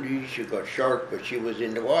the whole she got short, but she was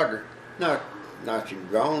in the water. Not she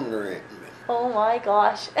drowned or anything. Oh my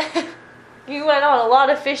gosh. You went on a lot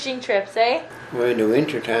of fishing trips, eh? Well, in the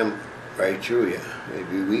wintertime, right through, yeah.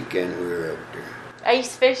 Every weekend we were out there.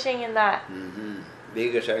 Ice fishing and that. Mm-hmm.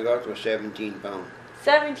 Biggest I got was 17 pounds.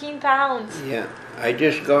 17 pounds. Yeah. I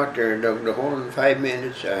just got there, the whole 5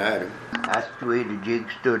 minutes I had him. That's the way the jig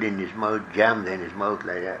stood in his mouth, jammed in his mouth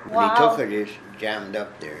like that. When he took it, it's jammed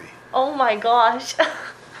up there. Oh my gosh.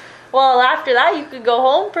 Well, after that, you could go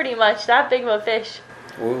home pretty much. That big of a fish.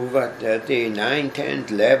 Well, we got that day 9, 10,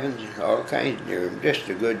 11, all kinds there. Just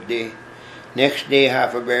a good day. Next day,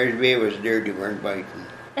 half of Bears Bay was there. They weren't biting.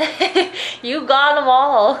 You got them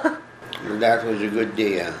all. Well, that was a good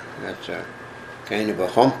day. That's a kind of a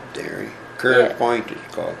hump there. Curve Point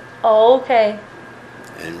it's called. Oh, okay.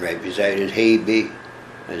 And right beside it, Hay Bay.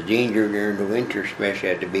 There's danger there in the winter, especially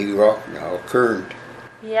at the big rock and all current.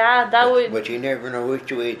 Yeah, would... But you never know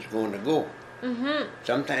which way it's going to go. Mm-hmm.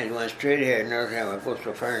 Sometimes you want straight ahead, another time I go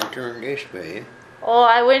so far and turn this way. Oh,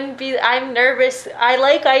 I'm nervous. I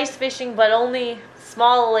like ice fishing, but only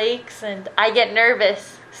small lakes, and I get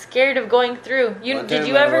nervous. Scared of going through. Did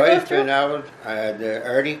you ever go through? I had the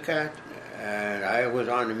Arctic cat, and I was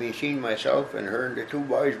on the machine myself, and her and the two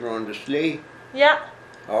boys were on the sleigh. Yeah.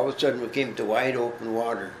 All of a sudden we came to wide open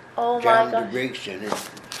water. Oh my Jammed gosh. the brakes in it.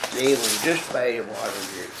 They went just by the water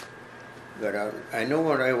there. Got out. I know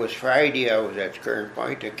when I was Friday, I was at Current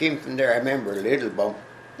Point. I came from there, I remember a little bump.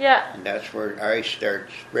 Yeah. And that's where ice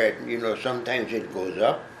starts spreading. You know, sometimes it goes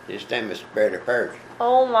up. This time it spread apart.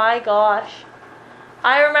 Oh my gosh.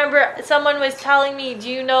 I remember someone was telling me, do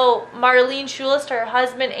you know Marlene Coulas, her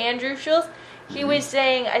husband Andrew Coulas? He was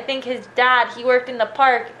saying, I think his dad, he worked in the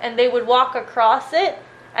park, and they would walk across it,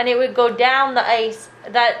 and it would go down the ice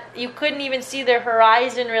that you couldn't even see the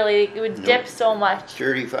horizon really. It would dip so much.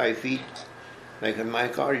 35 feet. Like in my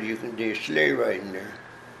cottage, you can do sleigh riding there.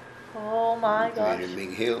 Oh my gosh. On a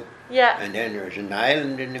big hill. Yeah. And then there's an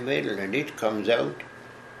island in the middle, and it comes out.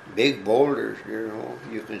 Big boulders,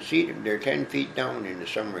 you can see them. They're 10 feet down in the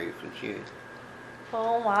summer, you can see it.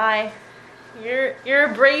 Oh my. You're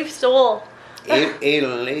a brave soul.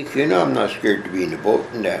 Alien Lake, I'm not scared to be in the boat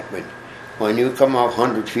and that, but when you come off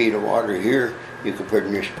 100 feet of water here, you can put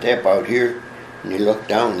your step out here, and you look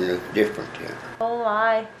down and it looks different, yeah. Oh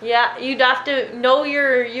my. Yeah, you'd have to know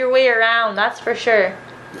your way around, that's for sure.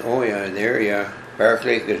 Oh yeah, there, yeah. Park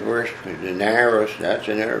Lake is worse, because the Narrows, that's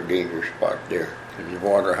another dangerous spot there, because the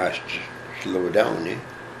water has to slow down, eh?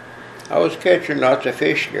 I was catching lots of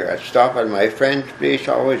fish there. I'd stop at my friend's place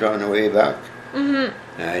always on the way back. Mm-hmm.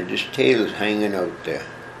 And I had just tails hanging out the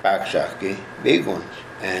backsack, big ones.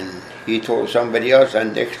 And he told somebody else,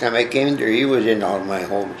 and next time I came there, he was in all my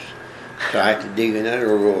holes. So I had to dig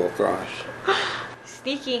another row across.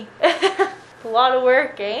 Sneaky. A lot of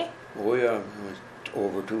work, eh? Oh yeah, it was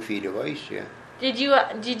over 2 feet of ice, yeah. Did you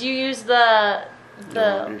use the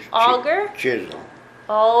auger? Chisel.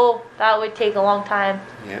 Oh, that would take a long time.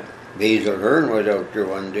 Yeah. Basil Hearn was out there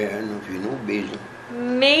one day. I don't know if you know Basil.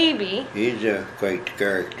 Maybe. He's quite the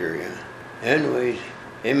character, yeah. Anyways,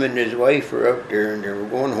 him and his wife were out there, and they were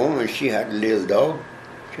going home, and she had a little dog.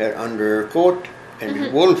 She had under her coat, and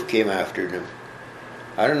the wolf came after them.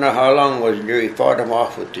 I don't know how long was there. He fought him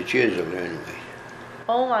off with the chisel anyway.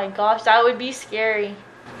 Oh my gosh, that would be scary.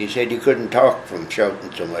 He said he couldn't talk from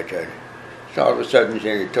shouting so much at it. So all of a sudden,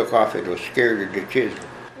 he took off. It was scared of the chisel.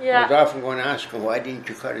 Yeah. I was often going to ask him, why didn't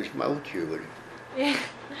you cut his mouth here with it? Yeah.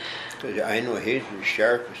 Because I know his is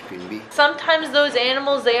sharp as can be. Sometimes those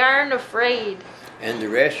animals, they aren't afraid. And the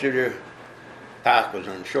rest of the pack was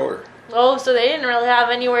on shore. Oh, so they didn't really have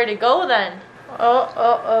anywhere to go then.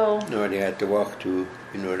 Oh. No, they had to walk to,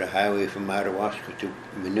 the highway from Madawaska to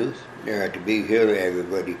Maynooth. There at the big hill,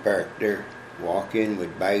 everybody parked there. Walk in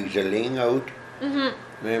with bags of ling out.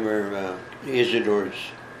 Mm-hmm. Remember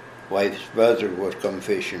Isidore's wife's brother would come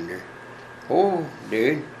fishing there. Oh,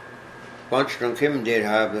 they'd bunch of them came, they'd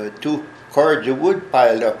have 2 cords of wood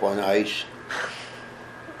piled up on ice.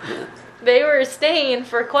 They were staying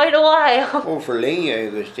for quite a while. Oh, for ling, I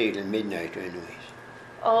was stay till midnight anyways.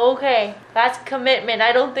 Okay, that's commitment.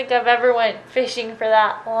 I don't think I've ever went fishing for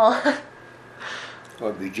that long.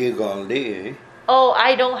 I'd be jig all day, eh? Oh,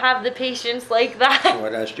 I don't have the patience like that.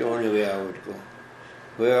 Well, that's the only way I would go.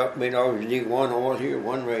 Well, we'd always dig one hole here,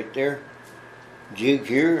 one right there, jig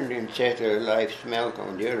here, and then set a live smelt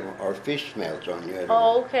on the other one, or fish smelts on the other one.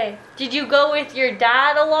 Oh, okay. Did you go with your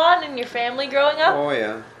dad a lot and your family growing up? Oh,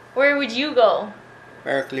 yeah. Where would you go?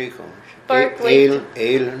 Park Lake.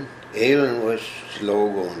 Ailen was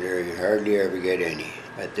slow going there. You hardly ever get any.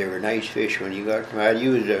 But they were nice fish when you got them. I'd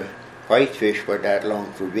use a whitefish for that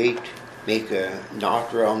long for bait. Make a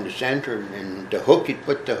knot around the center, and the hook, you'd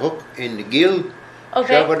put the hook in the gill,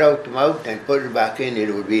 shove it out the mouth, and put it back in.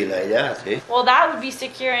 It would be like that, eh? Well, that would be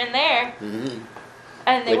secure in there. Mm-hmm.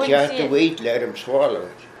 And they but wouldn't you have see to it. wait, let them swallow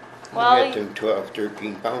it. Well, you get them 12,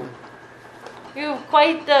 13 pounds. You have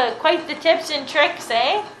quite the tips and tricks,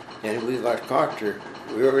 eh? And we got caught there.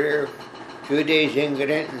 We were there a few days in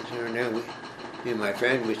Grenton, and then me and my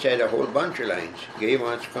friend, we set a whole bunch of lines. Gay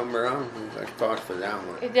wants to come around, we got caught for that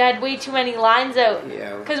one. They had way too many lines out.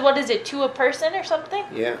 Yeah. Because what is it, 2 a person or something?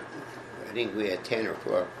 Yeah. I think we had 10 or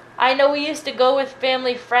 12. I know we used to go with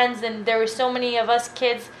family friends, and there were so many of us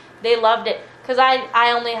kids, they loved it. Because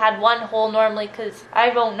I only had one hole normally, because I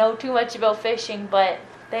don't know too much about fishing, but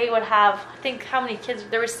they would have, I think, how many kids?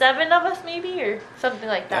 There were 7 of us maybe, or something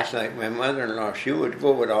like that. That's like my mother-in-law. She would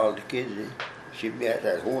go with all the kids. She'd be at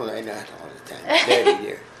that hole like that all the time.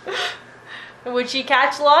 Steady there. Would she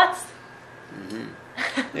catch lots?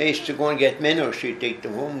 Mm-hmm. They used to go and get minnows. She'd take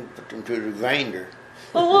them home and put them through the grinder.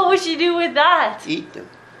 Well, what would she do with that? Eat them.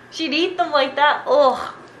 She'd eat them like that?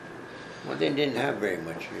 Ugh. Well, they didn't have very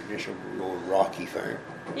much. They're just a little rocky farm.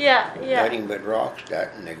 Yeah. Nothing but rocks,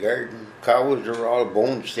 that in the garden. Cows were all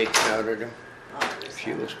bones sticking out of them.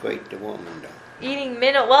 She was quite the woman, though. Eating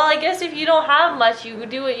minnow. Well, I guess if you don't have much, you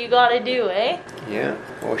do what you gotta do, eh? Yeah.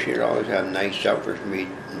 Oh, she'd always have nice suppers made,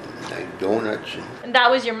 like donuts. And that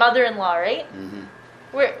was your mother-in-law, right?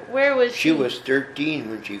 Mm-hmm. Where was she? She was 13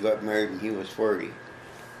 when she got married, and he was 40.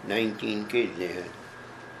 19 kids they had.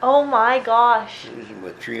 Oh my gosh. It was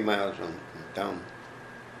about 3 miles from town.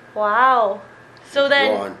 Wow. So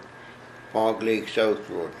then... Go on Fog Lake South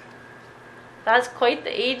Road. That's quite the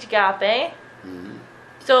age gap, eh? Mm-hmm.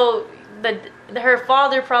 So her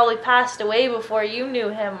father probably passed away before you knew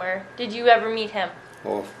him, or did you ever meet him?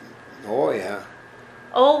 Oh, oh yeah.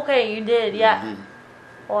 Oh, okay, you did, yeah. Mm-hmm.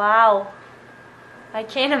 Wow. I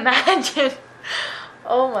can't imagine.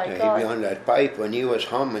 Oh my Yeah, God. he'd be on that pipe. When he was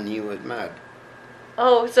humming, he was mad.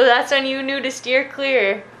 Oh, so that's when you knew to steer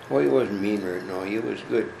clear. Oh, he wasn't mean or no, he was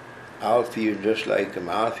good. Alfie was just like him.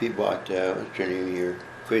 Alfie bought, what's her name here?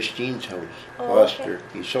 Christine's house, Foster.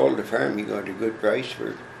 Okay. He sold the farm, he got a good price for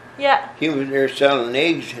it. Yeah. He was there selling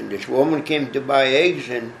eggs, and this woman came to buy eggs,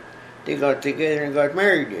 and they got together and got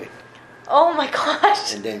married yet. Oh my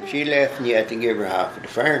gosh. And then she left, and he had to give her half of the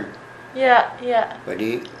farm. Yeah, yeah. But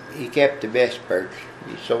he kept the best parts.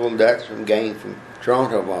 He sold that some gang from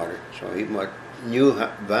Toronto bought it. So he bought a new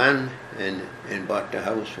van and bought the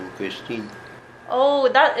house from Christine. Oh,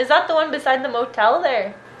 is that the one beside the motel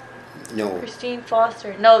there? No, Christine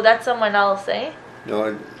Foster. No, that's someone else, eh?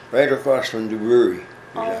 no, right across from the brewery.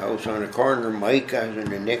 There's a Oh. house on the corner, Mike has, and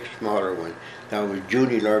the next smaller one. That was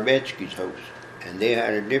Judy Palubeskie's house. And they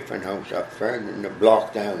had a different house up front in the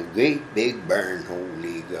block down. A great big barn,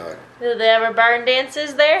 holy God. Did they ever barn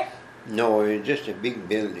dances there? No, it was just a big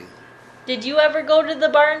building. Did you ever go to the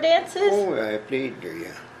barn dances? Oh, I played there,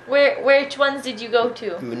 yeah. Which ones did you go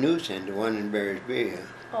to? Manusa and the one in Barry's Bay, yeah.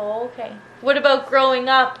 Oh, okay. What about growing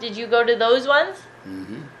up? Did you go to those ones?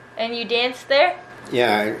 Mm-hmm. And you danced there?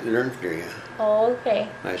 Yeah, I learned there, yeah. Oh, okay.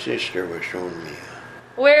 My sister was showing me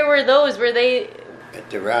Where were those? Were they... at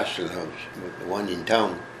the Russell house, with the one in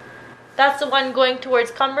town. That's the one going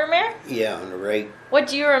towards Cumbermere? Yeah, on the right. What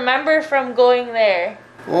do you remember from going there?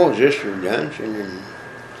 Oh, sister dancing and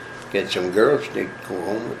get some girls to go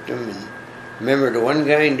home with them. And remember the one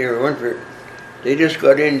guy in there, they just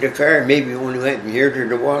got in the car, maybe only went from here to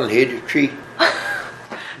the wall and hit a tree.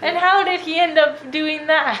 And how did he end up doing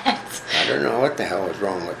that? I don't know what the hell was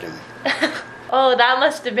wrong with him. Oh, that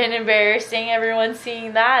must have been embarrassing, everyone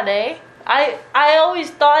seeing that, eh? I always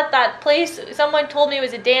thought that place, someone told me it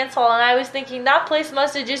was a dance hall, and I was thinking that place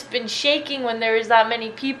must have just been shaking when there was that many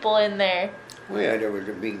people in there. Oh yeah, there was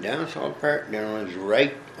a big dance hall part, and then on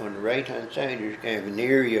the right hand side there's kind of an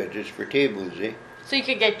area just for tables, eh? So you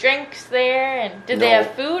could get drinks there, and did they No.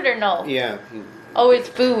 have food or no? Yeah. Oh, it's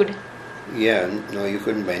food. Yeah, no, you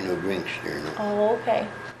couldn't buy no drinks there, no. Oh, okay.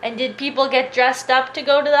 And did people get dressed up to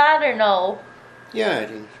go to that or no? Yeah, I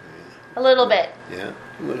think so, A little bit. yeah.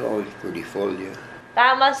 It was always pretty full, yeah.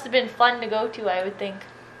 That must have been fun to go to, I would think.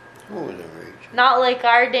 Oh, it was alright. Not like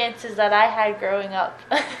our dances that I had growing up.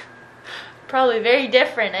 Probably very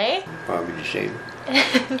different, eh? Probably the same.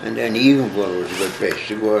 And then Evenville was a good place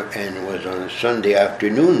to go, and it was on a Sunday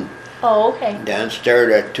afternoon. Oh, okay. Dance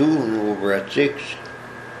started at 2 and over at 6.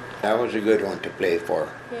 That was a good one to play for.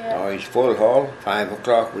 Yeah. Always full hall. 5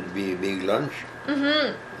 o'clock would be a big lunch.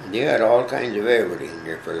 Mm-hmm. And they had all kinds of everything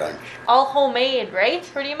there for lunch. All homemade, right?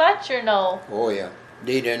 Pretty much, or no? Oh yeah.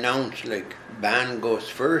 They'd announce like band goes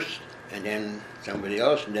first, and then somebody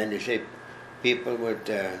else, and then they say people with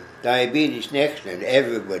diabetes next, and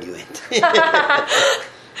everybody went. Yeah.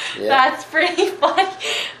 That's pretty funny.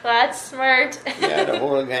 That's smart. Yeah, the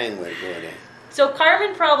whole gang would go there. So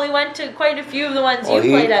Carmen probably went to quite a few of the ones you he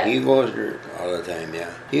played at. he goes there all the time, yeah.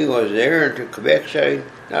 He goes there and to Quebec side.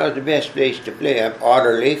 That was the best place to play. At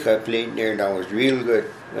Otter Lake, I played there. That was real good.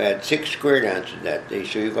 We had 6 square dances that day,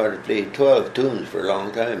 so you got to play 12 tunes for a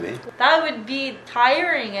long time, eh? That would be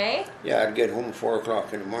tiring, eh? Yeah, I'd get home 4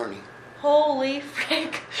 o'clock in the morning. Holy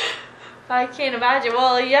frick. I can't imagine.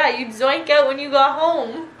 Well, yeah, you'd zoink out when you got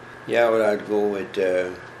home. Yeah, well, I'd go with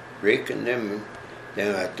Rick and them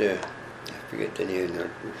down at I forget the name.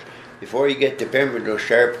 Before you get to Pembroke, those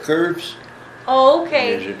sharp curves. Oh,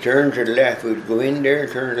 okay. There's a turn to the left. We'd go in there,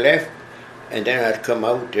 turn left, and then I'd come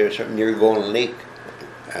out there, something near Golden Lake.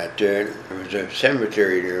 There was a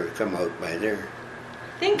cemetery there. I'd come out by there.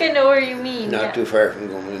 I think I know where you mean. Not yeah. too far from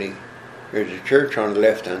Golden Lake. There's a church on the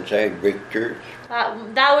left-hand side, brick church.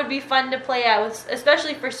 That would be fun to play at,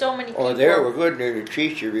 especially for so many people. Oh, there we're good. They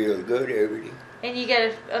treat you real good, everything. And you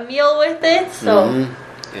get a meal with it, so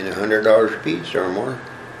And $100 a piece or more.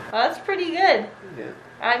 well, that's pretty good. Yeah.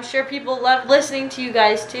 I'm sure people loved listening to you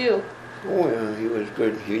guys too. Oh yeah, he was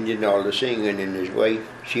good. He did all the singing, and his wife,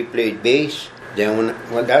 she played bass. Then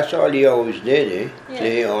that's all he always did, eh? Yeah.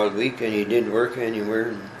 Play all week, and he didn't work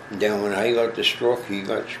anywhere. And then when I got the stroke, he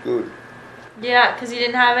got screwed. Yeah, because you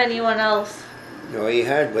didn't have anyone else. No, he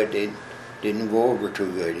had, but they didn't go over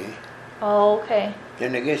too good, eh? Oh, okay.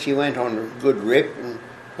 Then I guess he went on a good rip and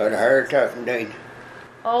got a heart attack and died.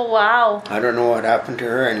 Oh, wow. I don't know what happened to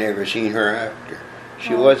her. I never seen her after.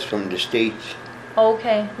 She was from the States.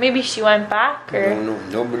 Okay. Maybe she went back, I or... don't know.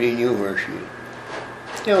 Nobody knew where she...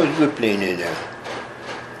 Yeah, it was good playing in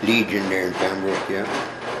Legion there in Pembroke,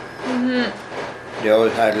 yeah. They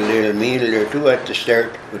always had a little meal there too at the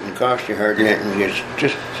start. Wouldn't cost you hardly anything.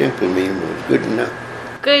 Just simple meal was good enough.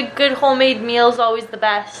 Good homemade meals always the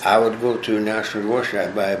best. I would go to National Grocery.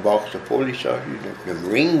 I'd buy a box of Polish sausage, them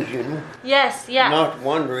rings, you know. Yes, yeah. Not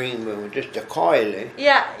one ring, but just a coil, eh?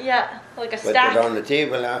 Yeah, like a Put stack. it on the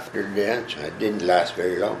table after the dance. It didn't last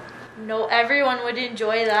very long. No, everyone would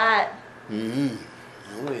enjoy that.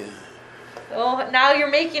 Oh yeah. Oh, now you're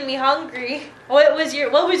making me hungry. What was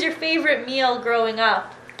your favorite meal growing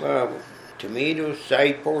up? Well, tomatoes,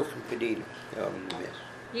 side pork, and potatoes. That was the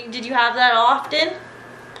best. Did you have that often?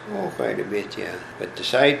 Oh, quite a bit, yeah. But the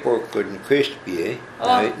side pork couldn't crispy, eh?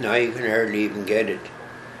 Oh. Now you can hardly even get it.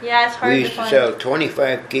 Yeah, it's hard We to used to find. sell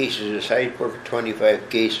 25 cases of side pork, 25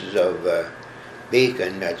 cases of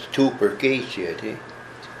bacon. That's 2 per case yet, eh?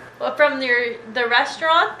 Well, from the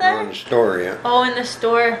restaurant there? In the store, yeah. Oh, in the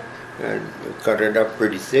store. And we cut it up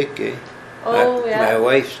pretty thick, eh? Oh, yeah. My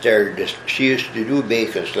wife started this. She used to do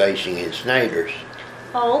bacon slicing in Snyder's.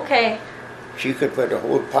 Oh, okay. She could put a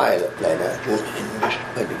whole pile up like that and just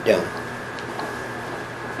put it down.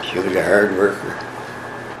 She was a hard worker.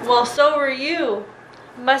 Well, so were you.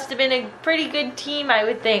 Must have been a pretty good team, I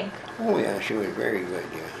would think. Oh yeah, she was very good,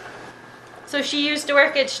 yeah. So she used to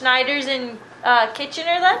work at Schneider's in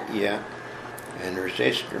Kitchener then? Yeah. And her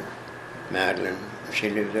sister, Madeline, she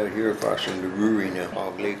lives out here across from the brewery now,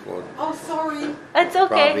 Hog Lake Road. Oh, sorry. That's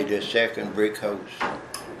okay. Probably the second brick house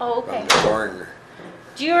Oh, okay. from the corner.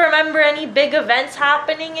 Do you remember any big events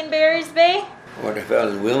happening in Barry's Bay? What a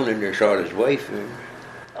fellow in Wilna there saw his wife,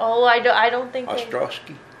 Oh, I don't think they...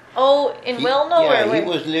 Ostrowski. Oh, in Wilno Yeah, or where? he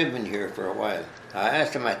was living here for a while. I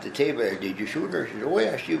asked him at the table, did you shoot her? He said, oh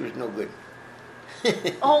yeah, she was no good.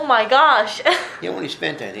 Oh my gosh. He only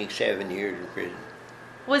spent, I think, 7 years in prison.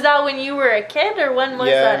 Was that when you were a kid or when was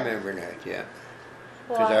Yeah, that? I remember that, yeah.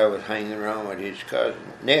 Because Wow. I was hanging around with his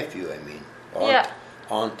nephew, Yeah.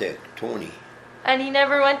 Aunt Tony. And he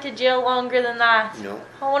never went to jail longer than that. No,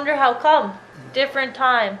 I wonder how come. Different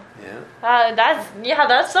time. yeah.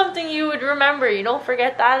 That's something you would remember. You don't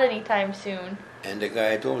forget that anytime soon. And the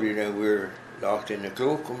guy I told you that we were locked in the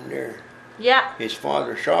cloakroom there, Yeah. his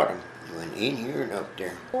father shot him. He went in here and up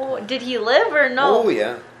there. Oh, did he live or no? Oh,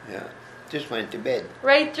 yeah, yeah. Just went to bed.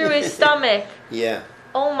 Right through his stomach. Yeah.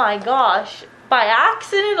 Oh my gosh. By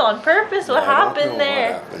accident, on purpose? What I don't happened know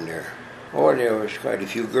there? What happened there? Oh, there was quite a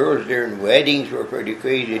few girls there, and weddings were pretty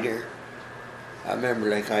crazy there. I remember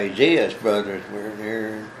like Isaiah's brothers were there,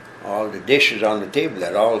 and all the dishes on the table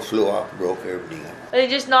that all flew off, broke everything up. They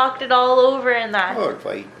just knocked it all over in that. Oh,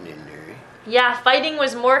 fighting in there, eh? Yeah, fighting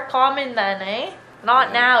was more common then, eh?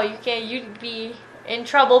 Not Yeah. now. You'd be in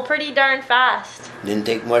trouble pretty darn fast Didn't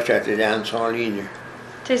take much at the dance hall either.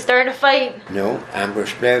 to start a fight. No,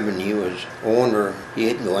 Ambrose Blevin, he was owner. He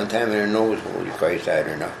hit me one time in the nose. Holy Christ, I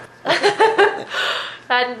don't know.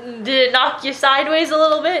 And did it knock you sideways a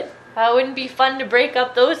little bit? That wouldn't be fun to break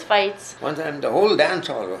up those fights. One time the whole dance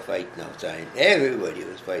hall was fighting outside. Everybody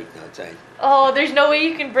was fighting outside. Oh, there's no way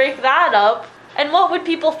you can break that up. And what would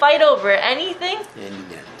people fight over? Anything? Anything, I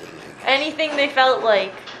guess. Anything they felt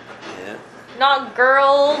like. Yeah. Not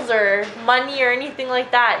girls or money or anything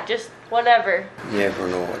like that. Just whatever. Never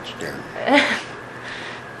know what's there.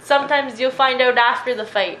 Sometimes you'll find out after the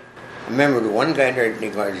fight. I remember the one guy there, they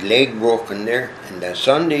got his leg broken there, and that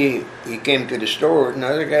Sunday he came to the store with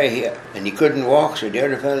another guy here, and he couldn't walk, so the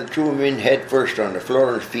other fellow threw him in head first on the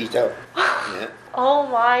floor and feet out. Yeah. Oh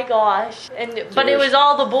my gosh. But it was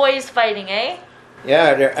all the boys fighting, eh?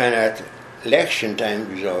 Yeah, and at election time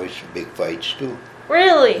there's always big fights too.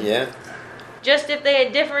 Really? Yeah, Just if they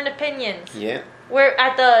had different opinions. yeah. Where,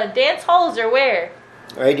 at the dance halls or where?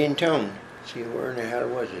 Right in town. See, where in the hell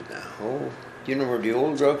was it now? Oh, do you know where the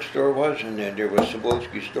old drugstore was? And then there was the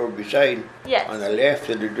Palubeskie store beside. Yes. On the left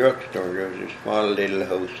of the drugstore, there was a small little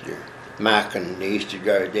house there. Mackin, they used to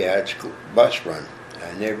drive, they had bus run.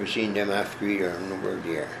 I never seen them after either, I don't know where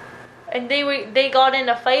they are. And they got in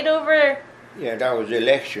a fight over... Yeah, that was the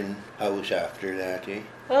election house after that, eh?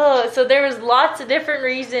 Oh, so there was lots of different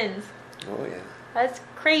reasons. Oh, yeah. That's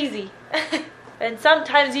crazy. And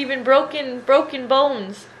sometimes even broken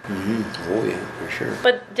bones. Oh, yeah, for sure.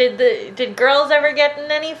 But did girls ever get in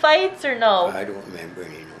any fights or no? I don't remember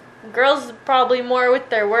any, no. Girls probably more with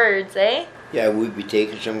their words, eh? Yeah, we'd be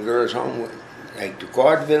taking some girls home, like to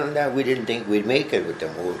Cordville and that. We didn't think we'd make it with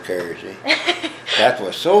them old cars, eh? That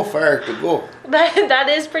was so far to go. That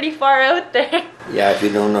is pretty far out there. Yeah, if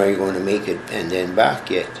you don't know you're going to make it and then back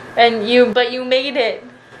yet. But you made it.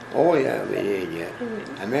 Oh, yeah, we did, yeah.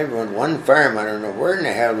 I remember on one farm, I don't know where in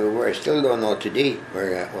the hell we were, I still don't know today where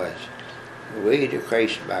that was. Way to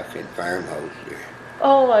Christ back in farmhouse there.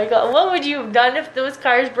 Oh my God. What would you have done if those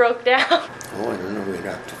cars broke down? Oh, I don't know. We'd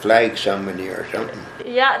have to flag somebody or something.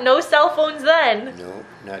 Yeah, no cell phones then. No,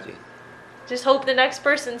 nothing. Just hope the next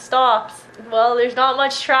person stops. Well, there's not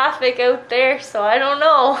much traffic out there, so I don't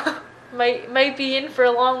know. might be in for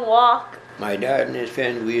a long walk. My dad and his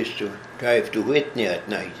friend, we used to drive to Whitney at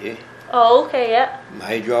night, eh? Oh, okay, yeah.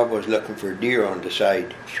 My job was looking for deer on the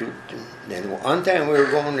side, shooting. Then one time we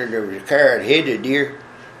were going there was a car that hit a deer.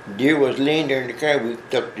 The deer was laying there in the car. We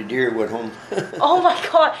took the deer with home. Oh my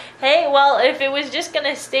God. Hey, well, if it was just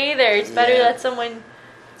gonna stay there, it's better that someone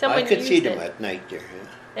I could used see them it. at night there.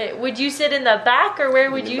 Yeah. Would you sit in the back, or where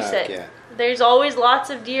would In the you back, sit? yeah. There's always lots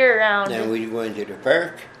of deer around. Then we'd go into the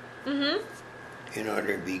park. Mm-hmm. You know,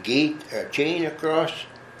 there'd be a chain across.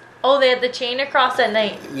 Oh, they had the chain across at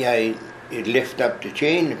night. Yeah, you'd lift up the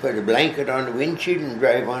chain and put a blanket on the windshield and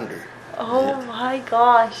drive under. Oh Yeah. my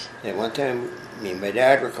gosh. Then one time, me and my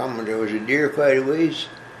dad were coming, there was a deer quite a ways.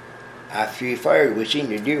 After he fired, we seen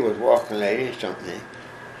the deer was walking like this, something.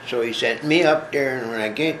 So he sent me up there, and when I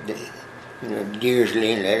get the deer's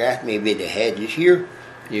laying like that, maybe the head is here.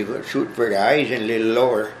 You got to shoot for the eyes and a little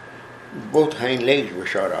lower. Both hind legs were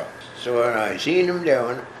shot off. So when I seen him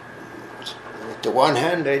down, with the one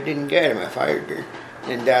hand I didn't get him, I fired there.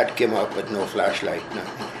 Then Dad came up with no flashlight,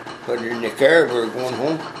 nothing. Put it in the car, we were going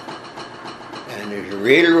home. And there's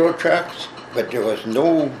railroad tracks, but there was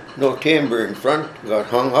no timber in front. Got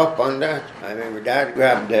hung up on that. I remember Dad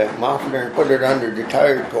grabbed the muffler and put it under the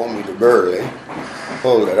tire, told me to burl it,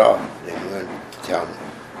 pulled it off, then we went to town.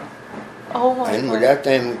 Oh my And God. with that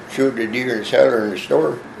time, shoot the deer and sell her in the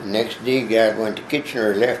store. The next day, Dad went to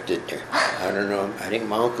Kitchener, left it there. I don't know, I think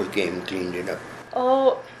my uncle came and cleaned it up.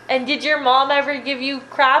 Oh, and did your mom ever give you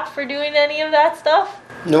crap for doing any of that stuff?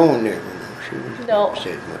 No, never, no. She No. never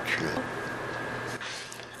said much, no.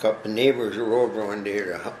 A couple of neighbors were over one day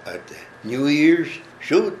at the New Year's,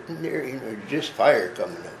 shooting there, just fire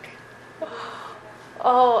coming out.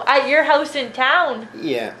 Oh, at your house in town?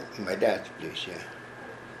 Yeah, my dad's place, yeah.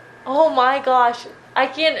 Oh my gosh. I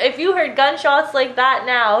can't, if you heard gunshots like that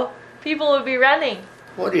now, people would be running.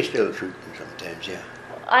 Well, they still shooting sometimes, yeah.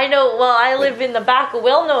 I know, well, I live in the back of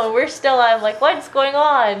Wilno, and I'm like, what's going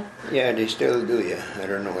on? Yeah, they still do, yeah. I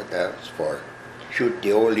don't know what that's for. Shoot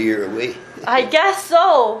the old year away. I guess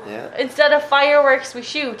so. Yeah. Instead of fireworks, we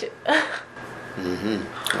shoot.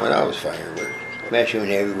 Mm-hmm. Well, that was fireworks. Especially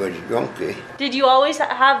when everybody's drunk, eh? Did you always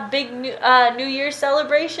have big New Year's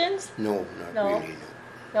celebrations? No, not No. really,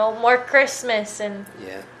 No, more Christmas and no.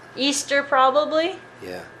 Yeah, Easter probably.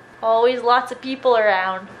 yeah. Always lots of people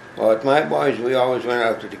around. Well, at my boys, we always went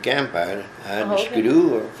out to the camp. I had a Okay.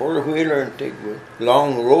 skidoo or four-wheeler and take a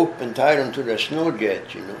long rope and tie them to the snow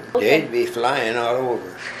jets, Okay. They'd be flying all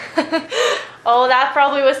over. Oh, that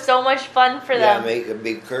probably was so much fun for Yeah, them. make a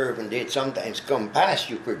big curve, and they'd sometimes come past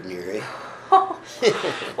you pretty near, eh?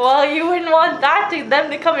 Well, you wouldn't want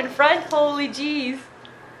them to come in front. Holy jeez.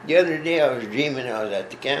 The other day I was dreaming I was at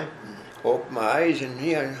the camp, and opened my eyes, and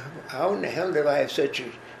how in the hell did I have such a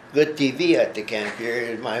good TV at the camp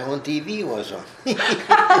here? My own TV was on.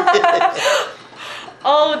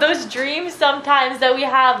 Oh, those dreams sometimes that we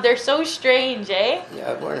have, they're so strange, eh? Yeah,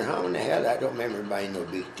 I was wondering how in the hell I don't remember buying no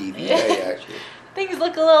big TV like actually. Things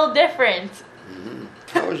look a little different. Mm-hmm.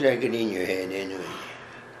 How was that get in your head anyway?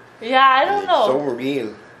 Yeah, I don't know. So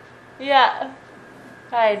real. Yeah,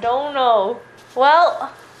 I don't know.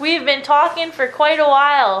 Well, we've been talking for quite a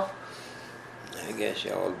while. I guess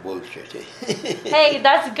you're all bullshit. Hey,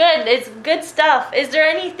 that's good. It's good stuff. Is there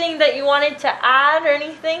anything that you wanted to add or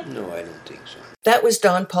anything? No, I don't think so. That was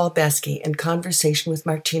Don Palubeskie in conversation with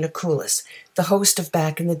Martina Coulas, the host of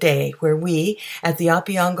Back in the Day, where we, at the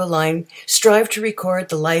Opeongo Line, strive to record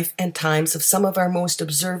the life and times of some of our most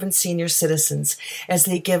observant senior citizens as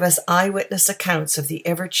they give us eyewitness accounts of the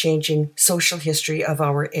ever-changing social history of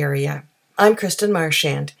our area. I'm Kristen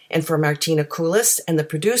Marchand, and for Martina Coulas and the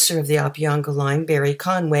producer of the Opeongo Line, Barry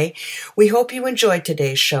Conway, we hope you enjoyed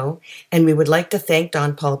today's show, and we would like to thank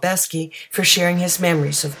Don Palubeskie for sharing his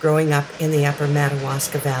memories of growing up in the Upper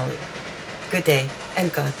Madawaska Valley. Good day,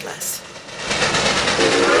 and God bless.